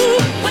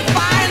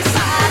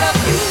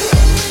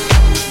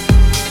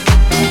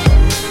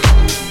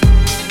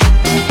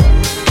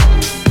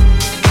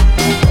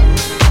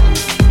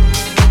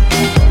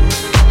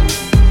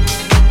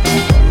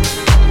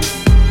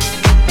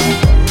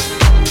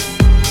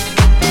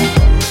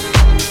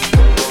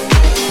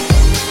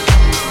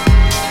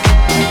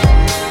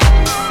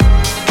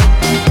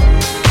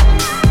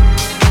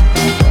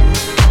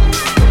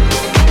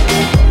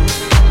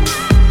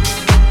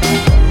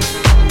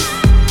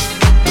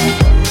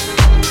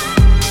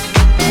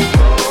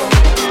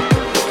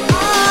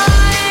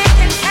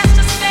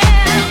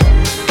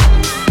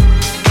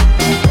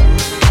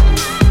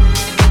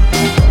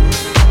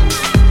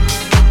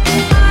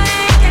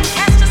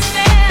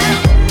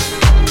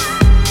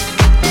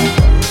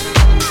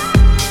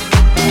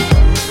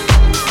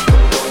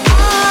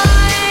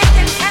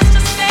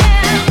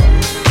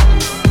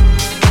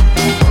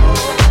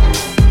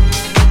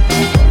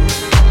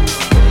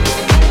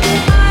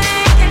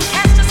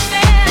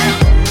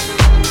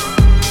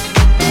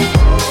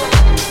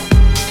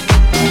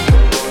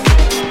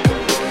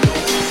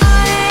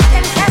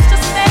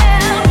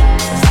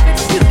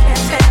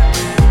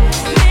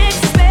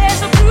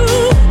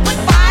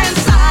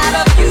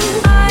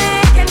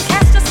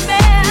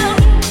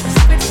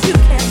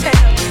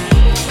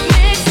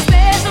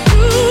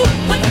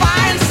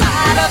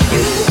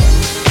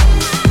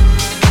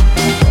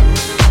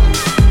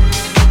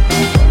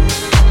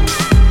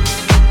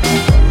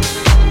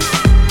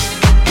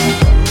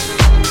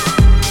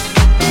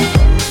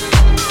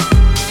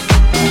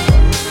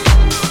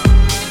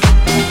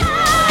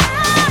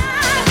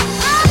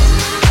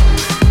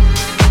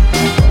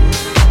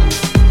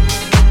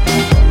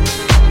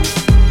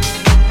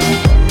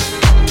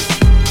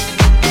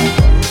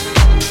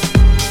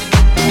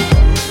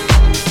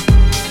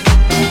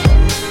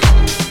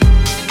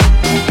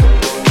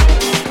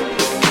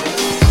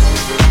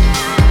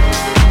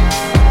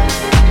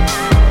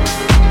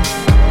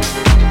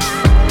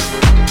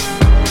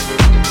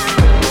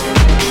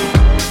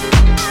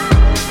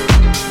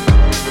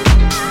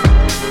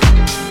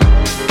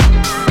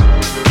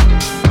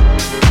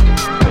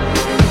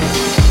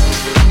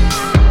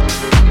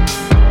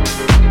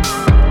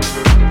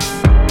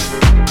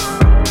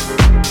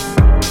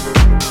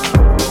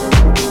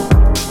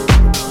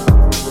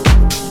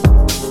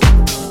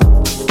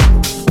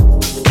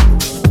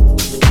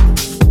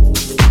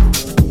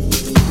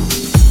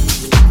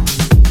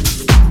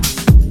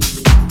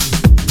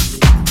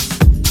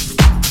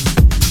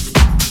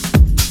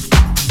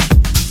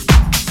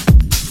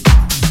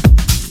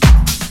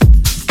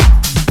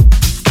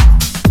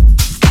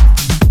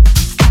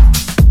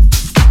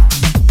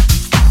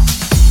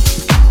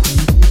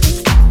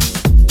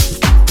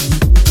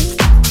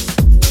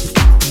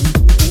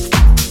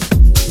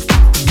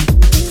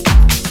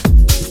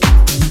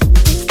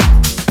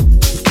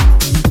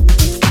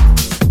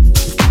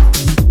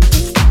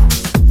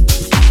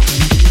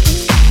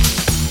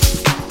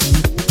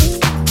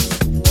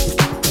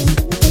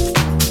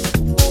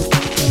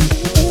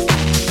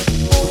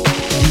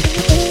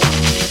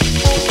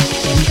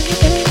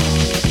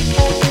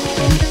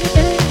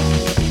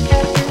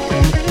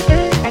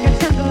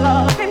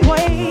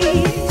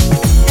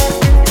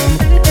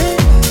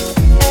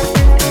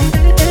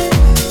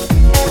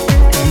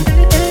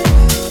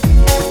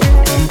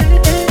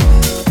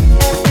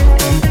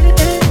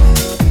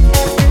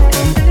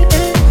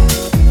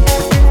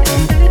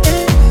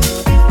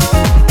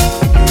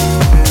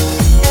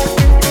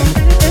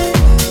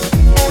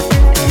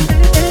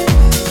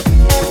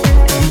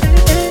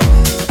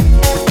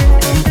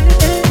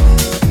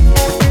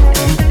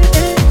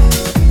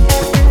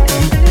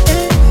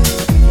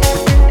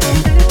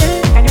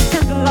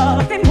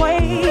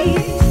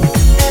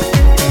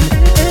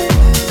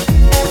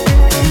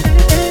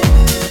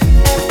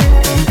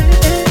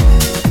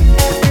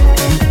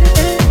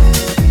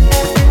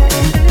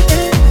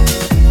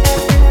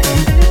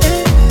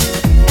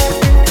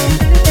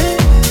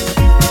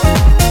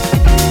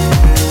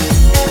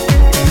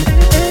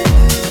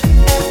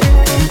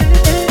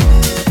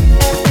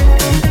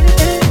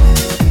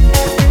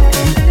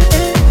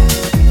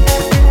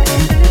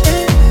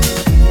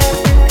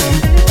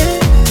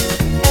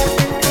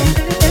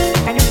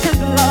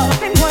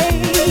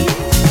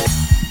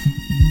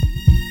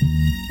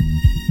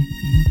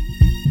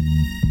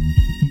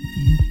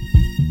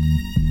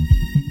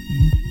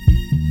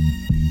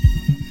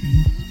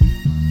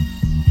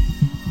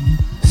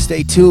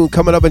 Stay tuned.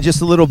 Coming up in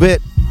just a little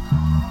bit,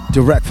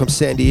 direct from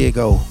San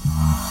Diego.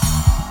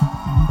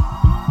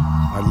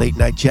 our late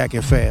night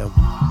jacking fam.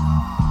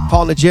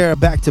 Paul Najera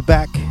back to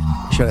back.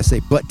 Should I say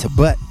butt to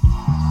butt?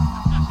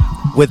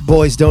 With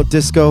Boys Don't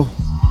Disco.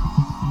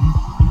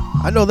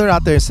 I know they're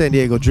out there in San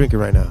Diego drinking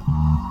right now.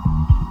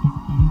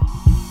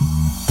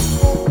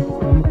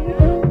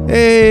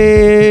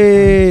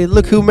 Hey,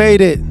 look who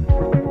made it.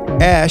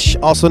 Ash,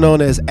 also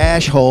known as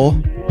Ash Hole.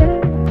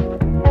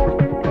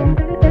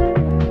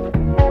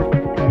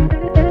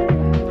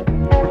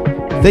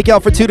 Thank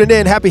y'all for tuning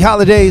in. Happy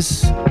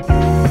holidays.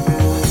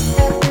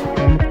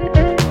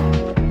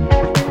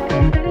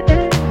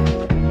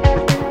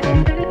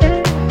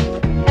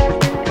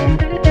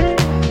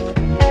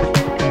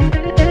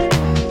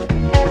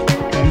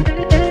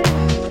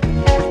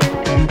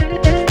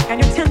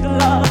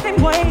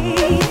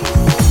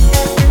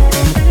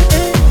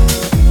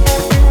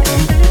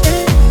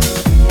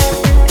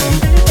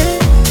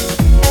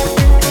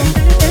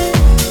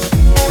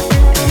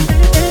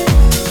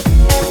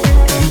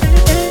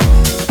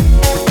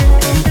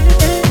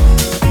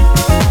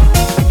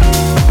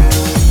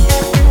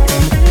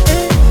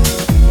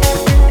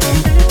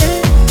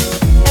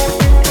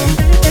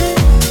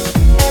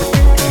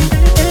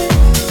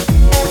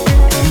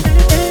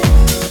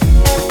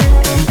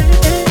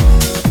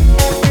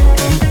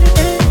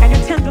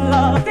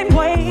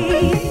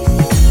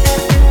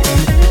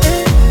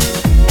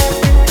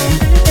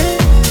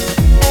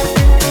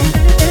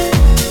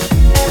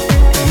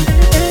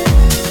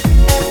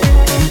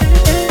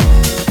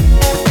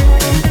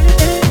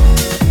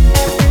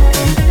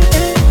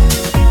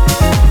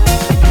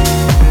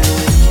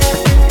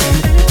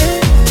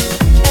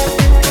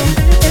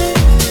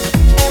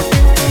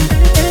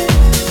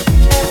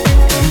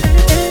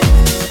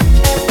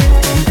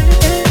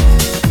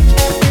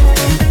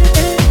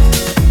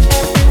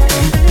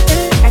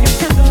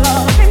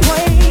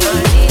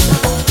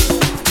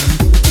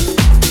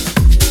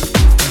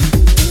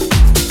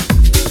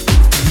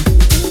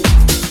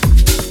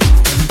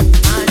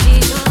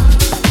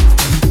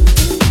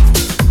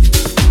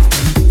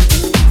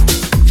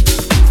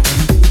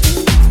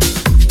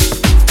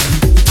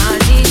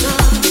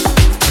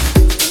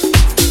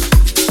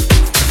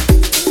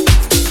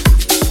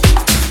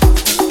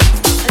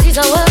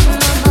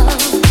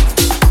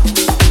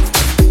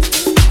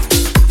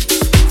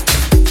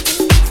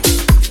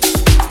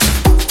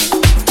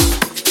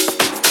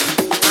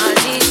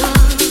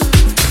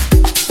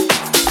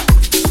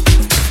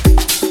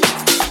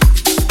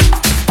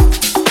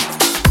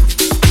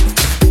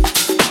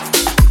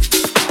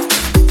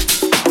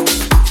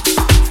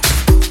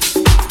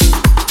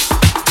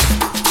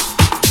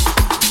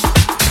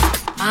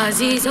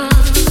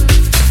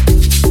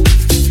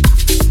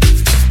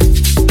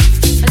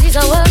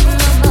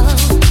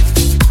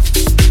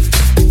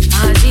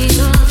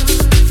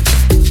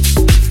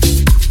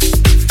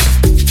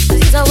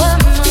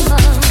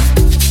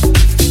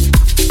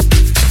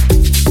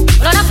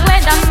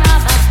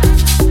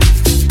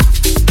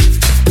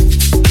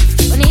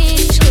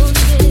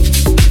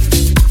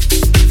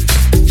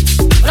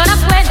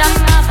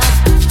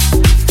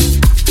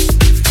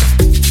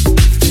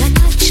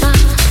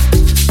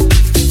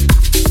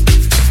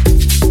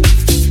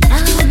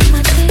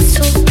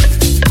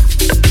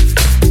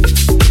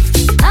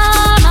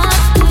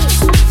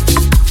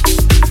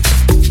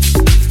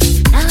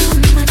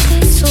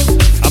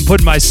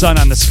 Putting my son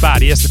on the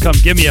spot. He has to come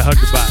give me a hug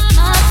goodbye.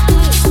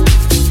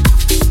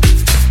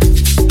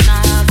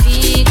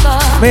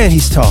 Man,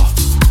 he's tall.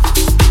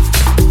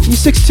 You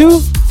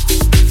 6'2"?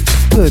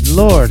 Good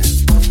Lord.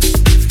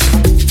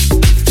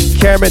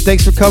 Cameron,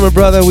 thanks for coming,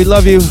 brother. We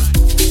love you.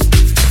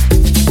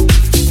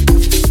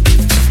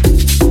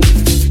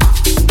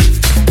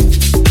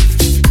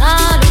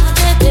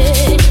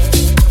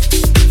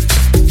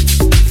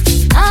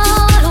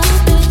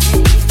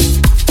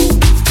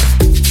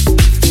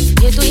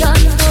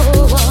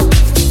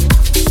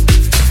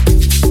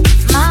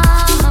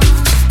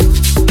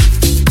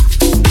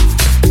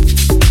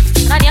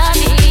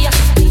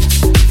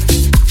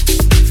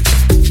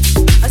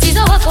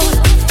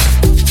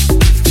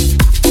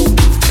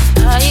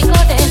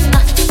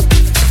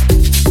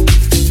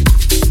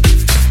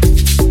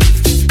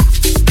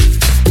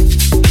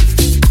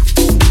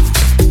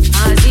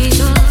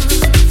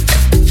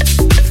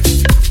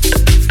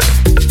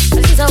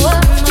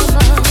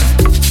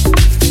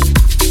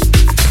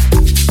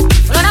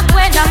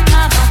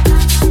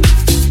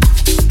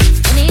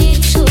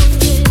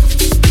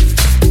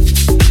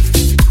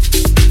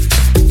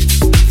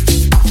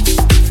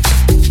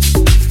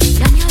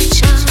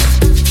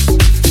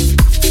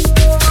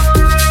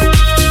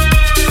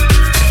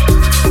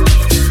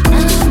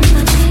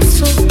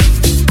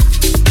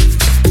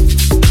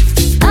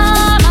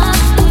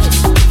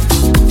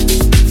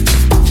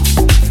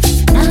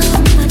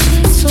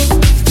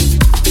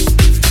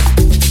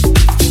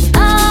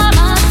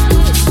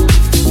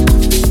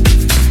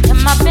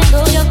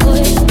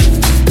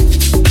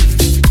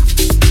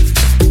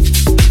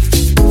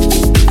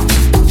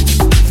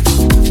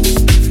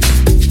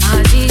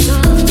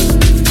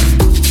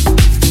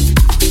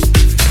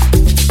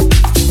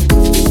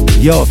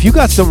 Yo, if you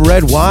got some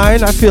red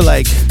wine, I feel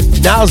like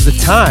now's the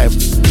time.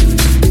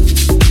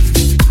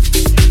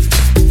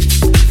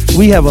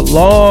 We have a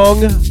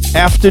long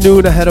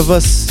afternoon ahead of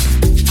us,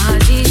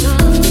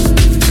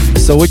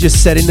 so we're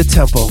just setting the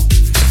tempo.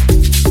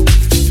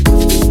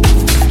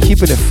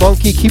 Keeping it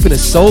funky, keeping it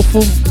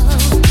soulful.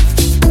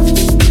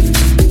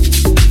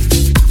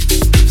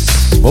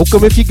 Smoke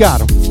them if you got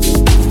them.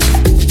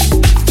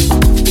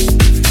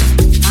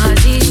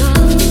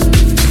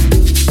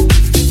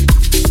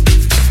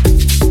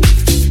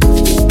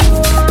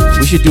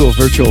 We should do a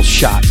virtual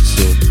shot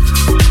soon.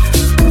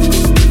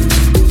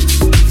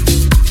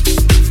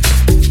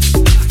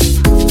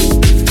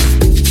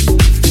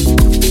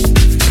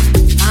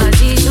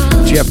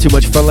 Did you have too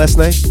much fun last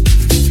night?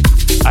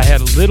 I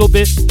had a little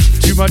bit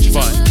too much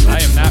fun. I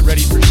am not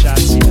ready for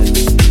shots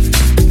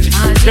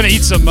yet. Gonna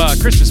eat some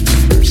Christmas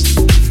food first.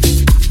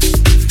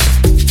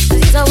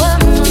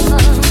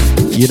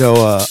 You know,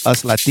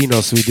 us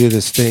Latinos, we do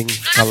this thing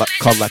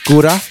called La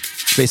Cura.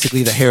 It's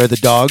basically the hair of the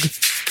dog,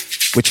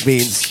 which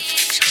means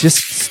just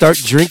start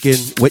drinking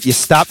what you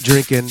stopped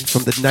drinking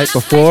from the night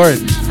before,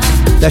 and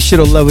that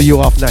shit'll level you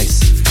off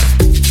nice.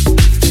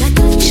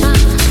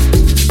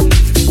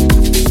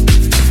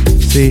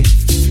 See?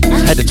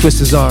 Had to twist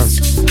his arm.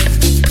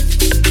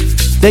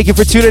 Thank you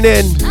for tuning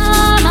in.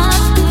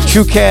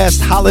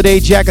 TrueCast Holiday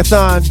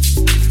Jackathon.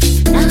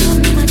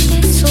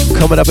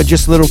 Coming up in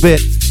just a little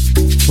bit.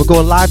 We're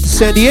going live to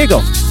San Diego.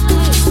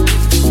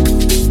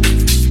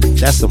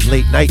 That's some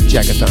late night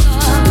Jackathon.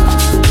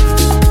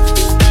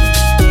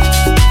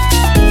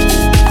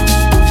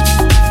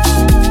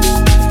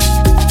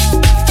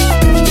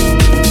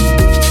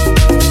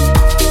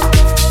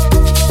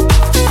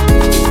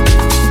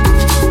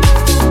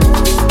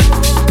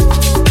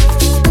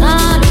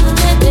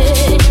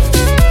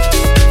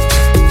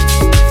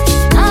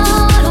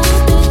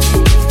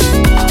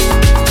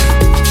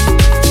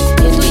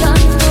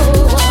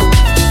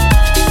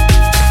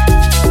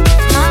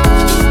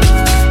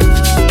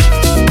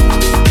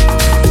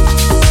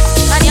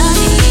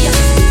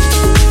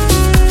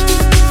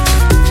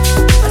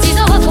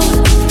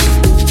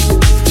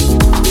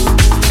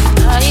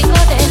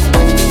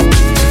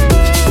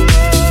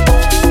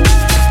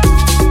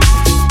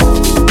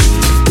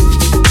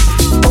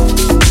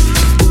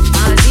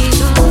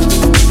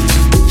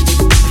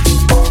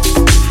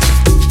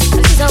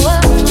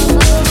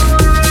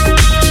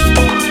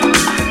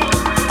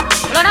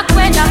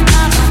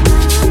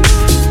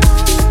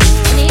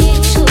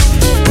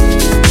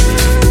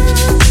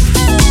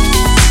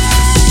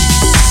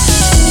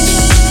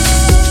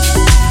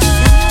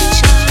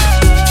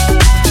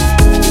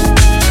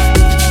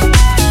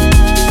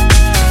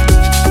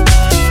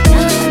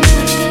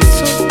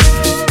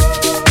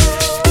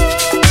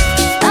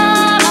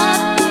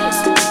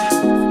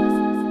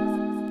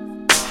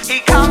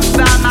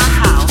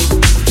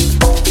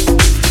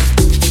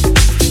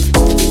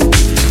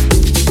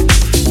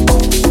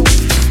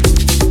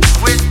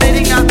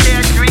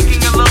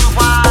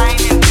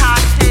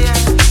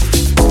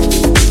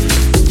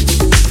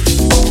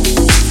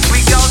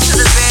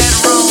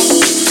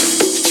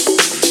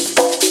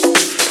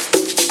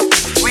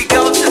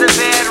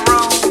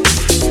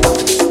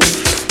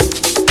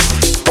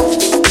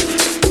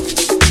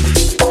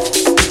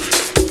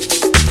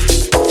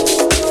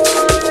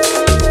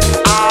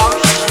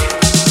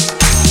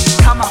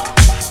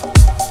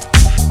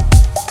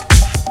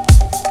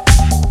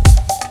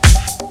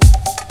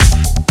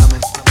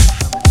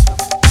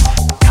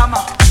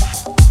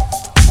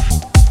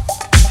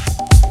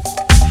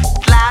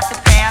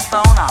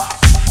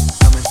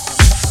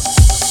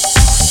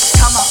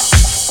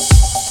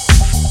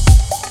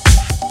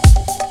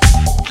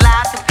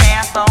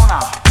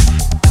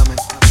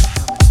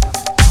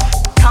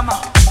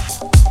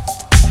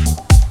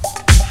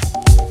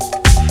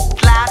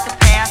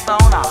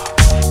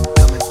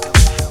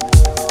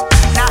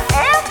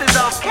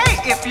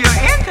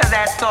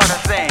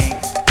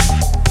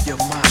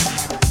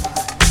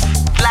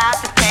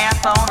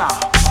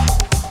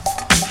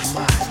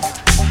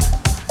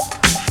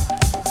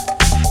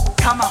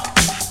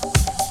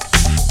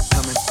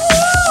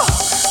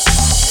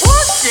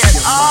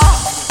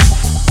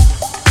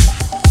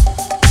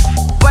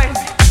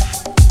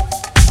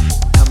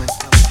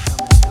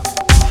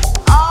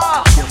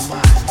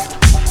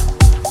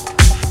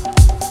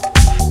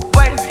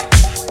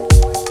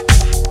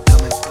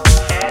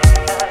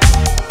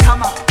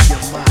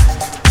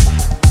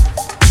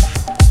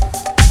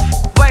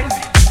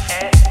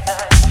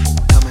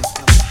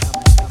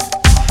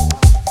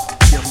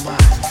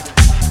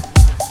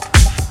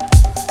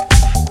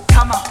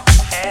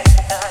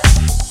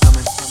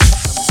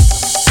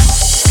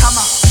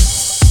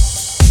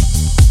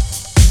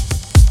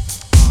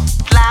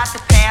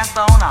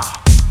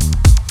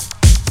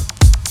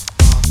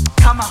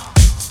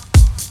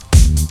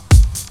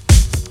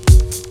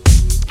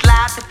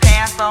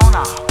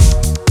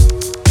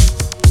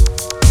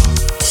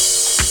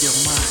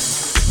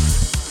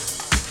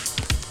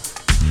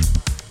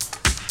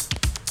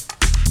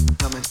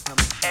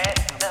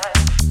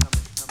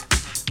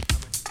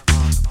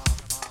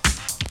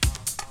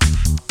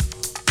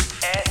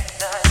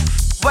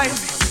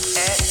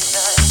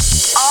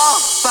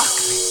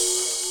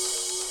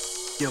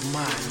 Your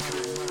mind.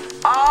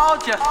 Oh,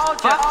 just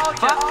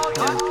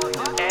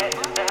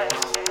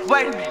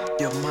wait a minute.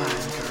 Your mind,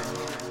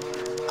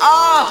 girl.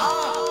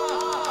 Oh.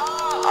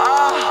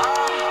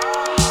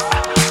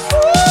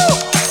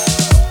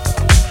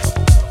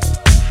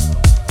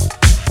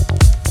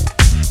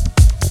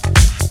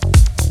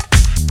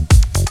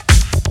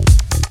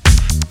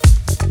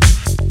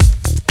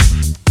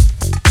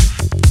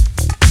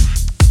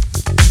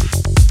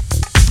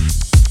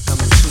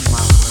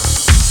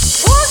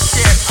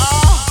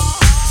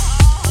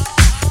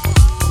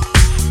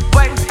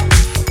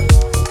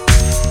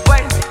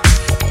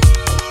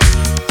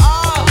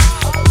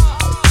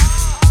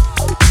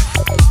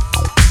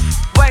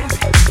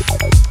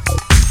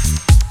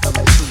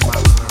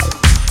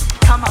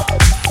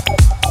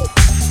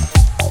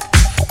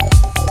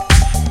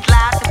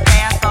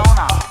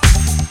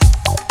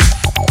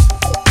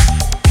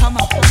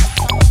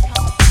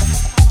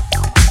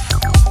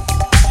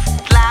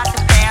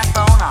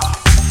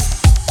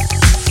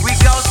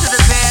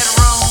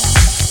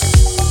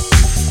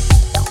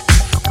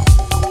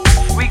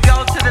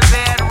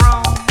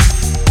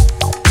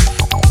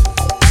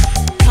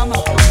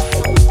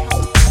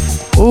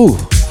 Ooh.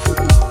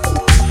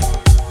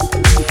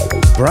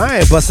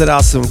 Brian busted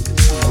out some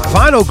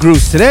vinyl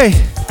grooves today.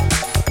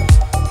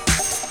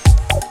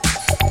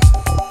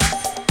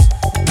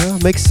 Well,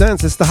 makes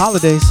sense. It's the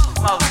holidays.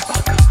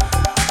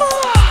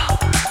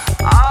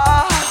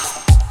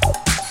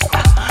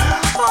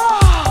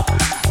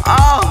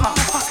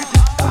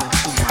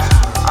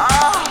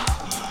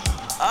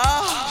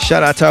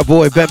 Shout out to our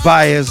boy Ben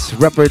Baez,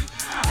 repping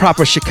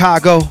proper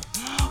Chicago.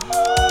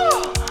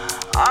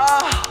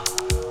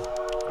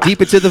 Deep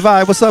into the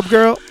vibe. What's up,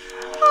 girl?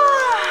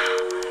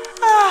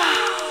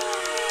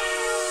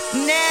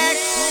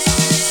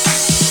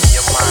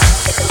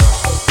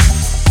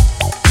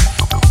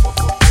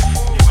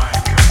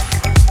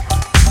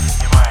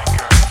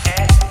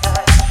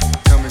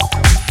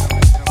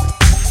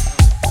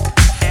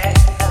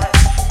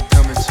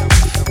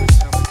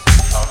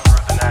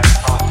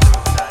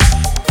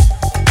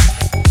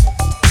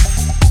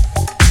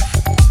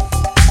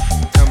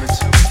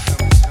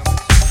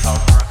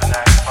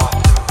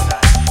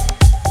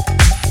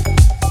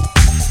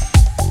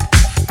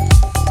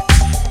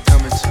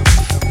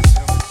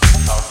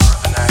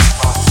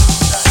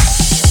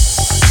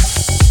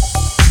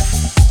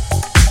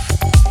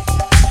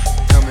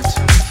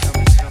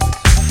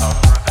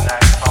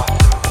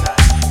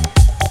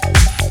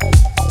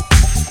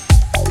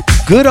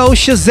 Good old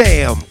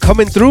Shazam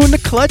coming through in the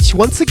clutch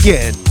once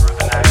again.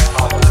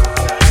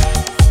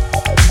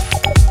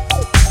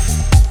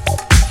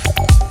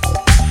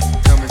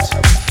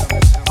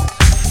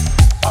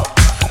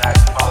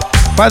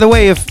 By the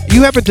way, if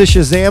you happen to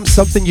Shazam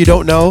something you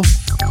don't know,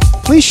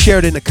 please share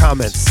it in the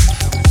comments,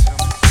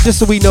 just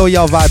so we know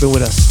y'all vibing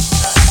with us.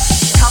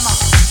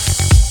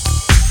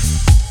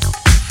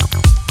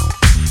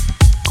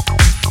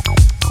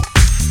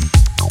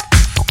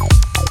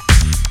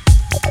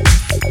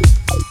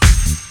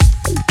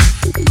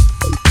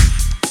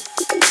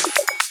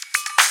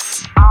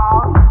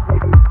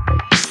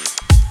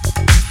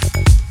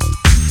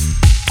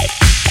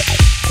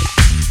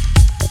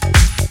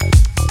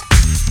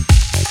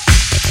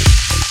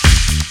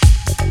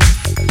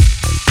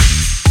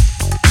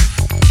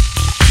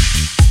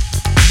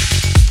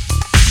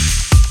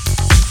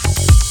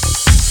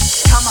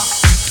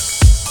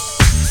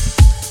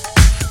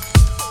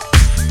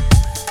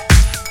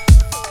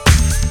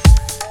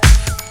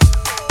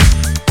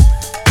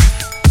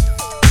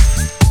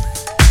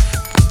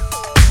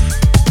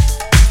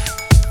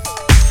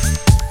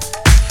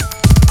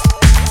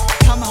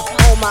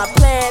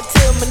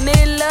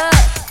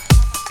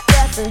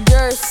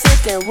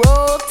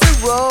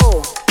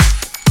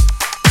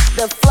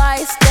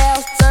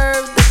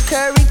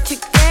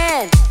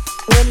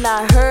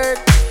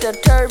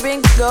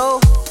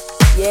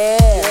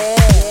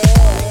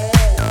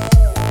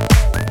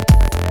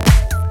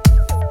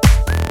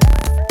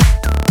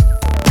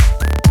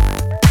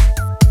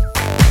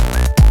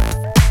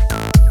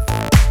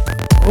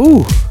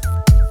 Ooh.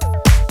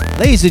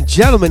 Ladies and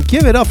gentlemen,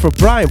 give it up for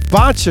Brian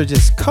Boncher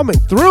just coming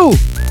through.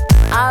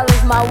 Out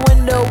of my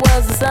window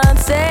was the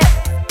sunset,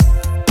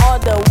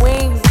 on the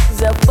wings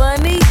a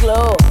funny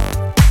glow.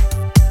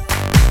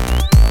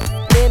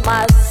 Then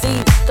my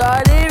seat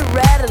started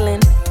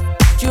rattling,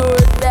 sure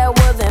that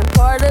wasn't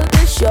part of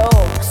the show.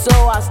 So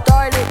I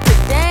started to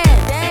dance,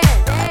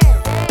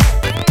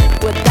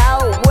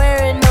 without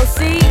wearing no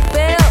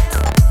seatbelt.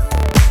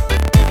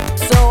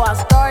 So I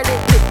started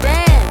to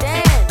dance,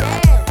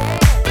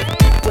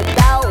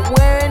 without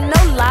wearing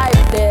no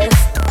life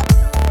vest.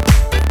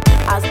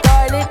 I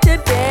started to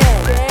dance.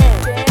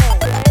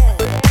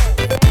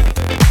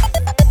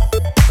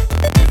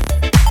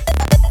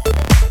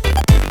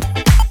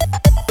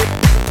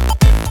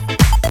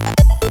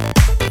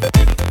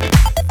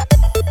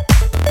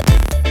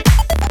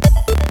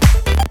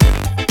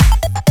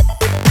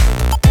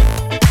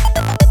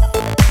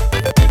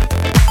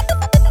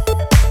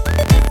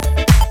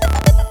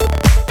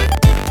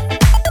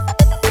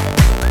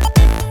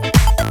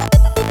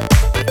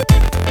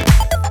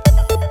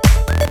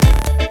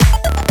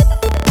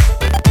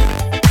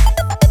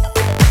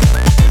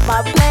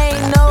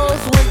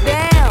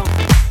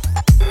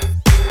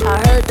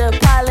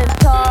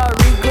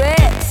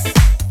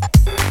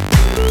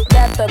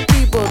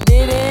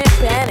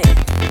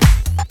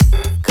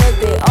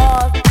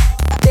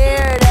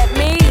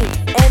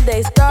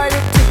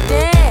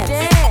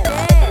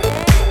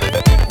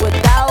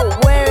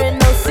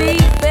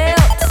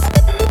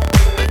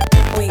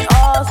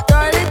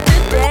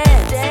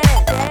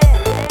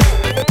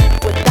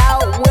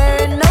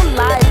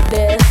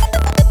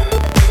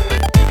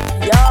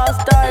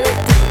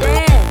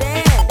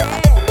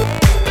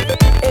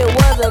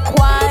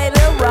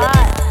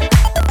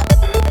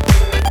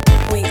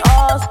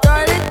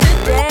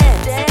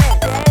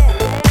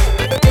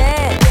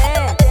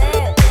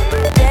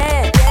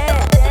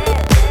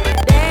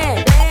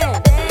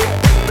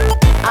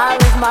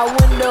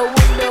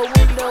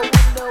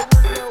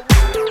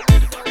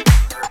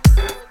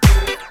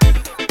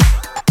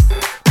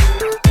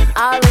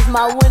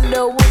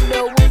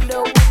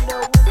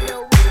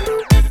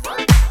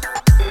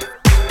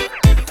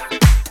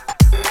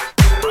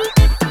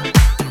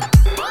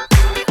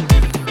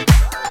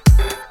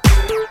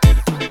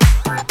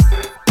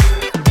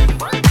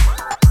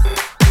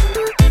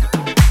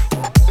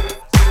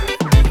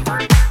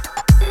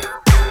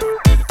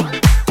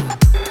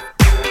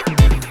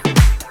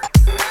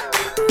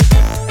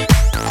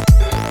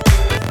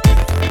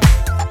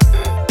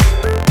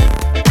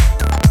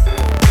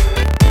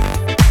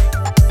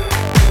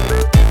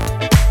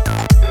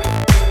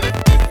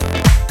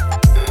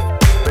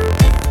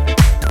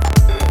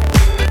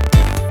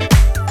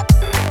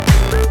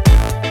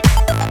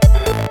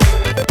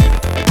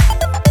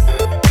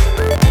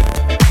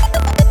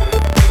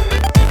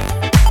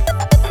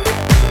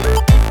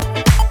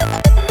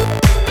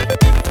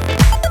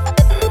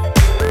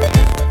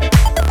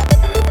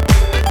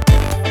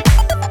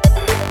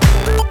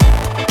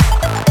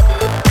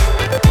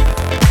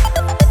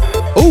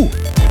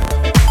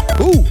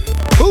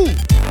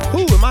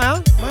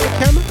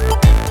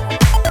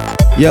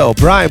 Yo,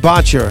 Brian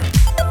Boncher.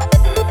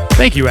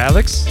 Thank you,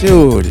 Alex.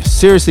 Dude,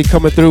 seriously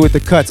coming through with the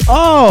cuts.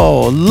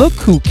 Oh, look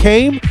who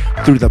came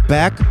through the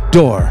back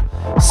door.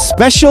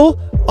 Special,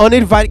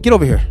 uninvited. Get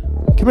over here.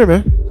 Come here,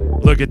 man.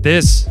 Look at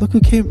this. Look who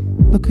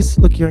came. Look,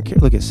 you're on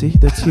camera. Look at, see,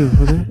 that's you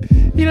over there.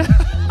 You know.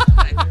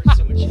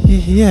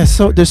 Yeah,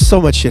 so there's so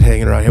much shit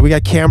hanging around here. We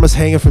got cameras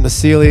hanging from the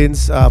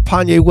ceilings.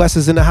 Kanye West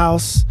is in the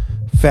house.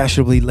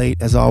 Fashionably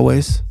late, as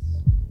always.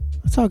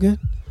 That's all good.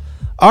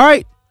 All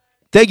right.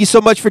 Thank you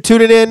so much for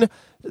tuning in.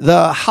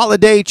 The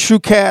holiday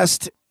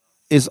TrueCast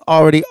is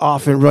already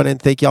off and running.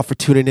 Thank y'all for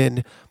tuning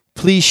in.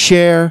 Please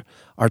share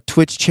our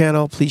Twitch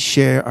channel. Please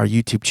share our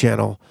YouTube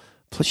channel.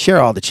 Please share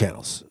all the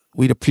channels.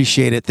 We'd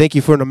appreciate it. Thank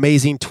you for an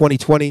amazing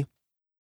 2020.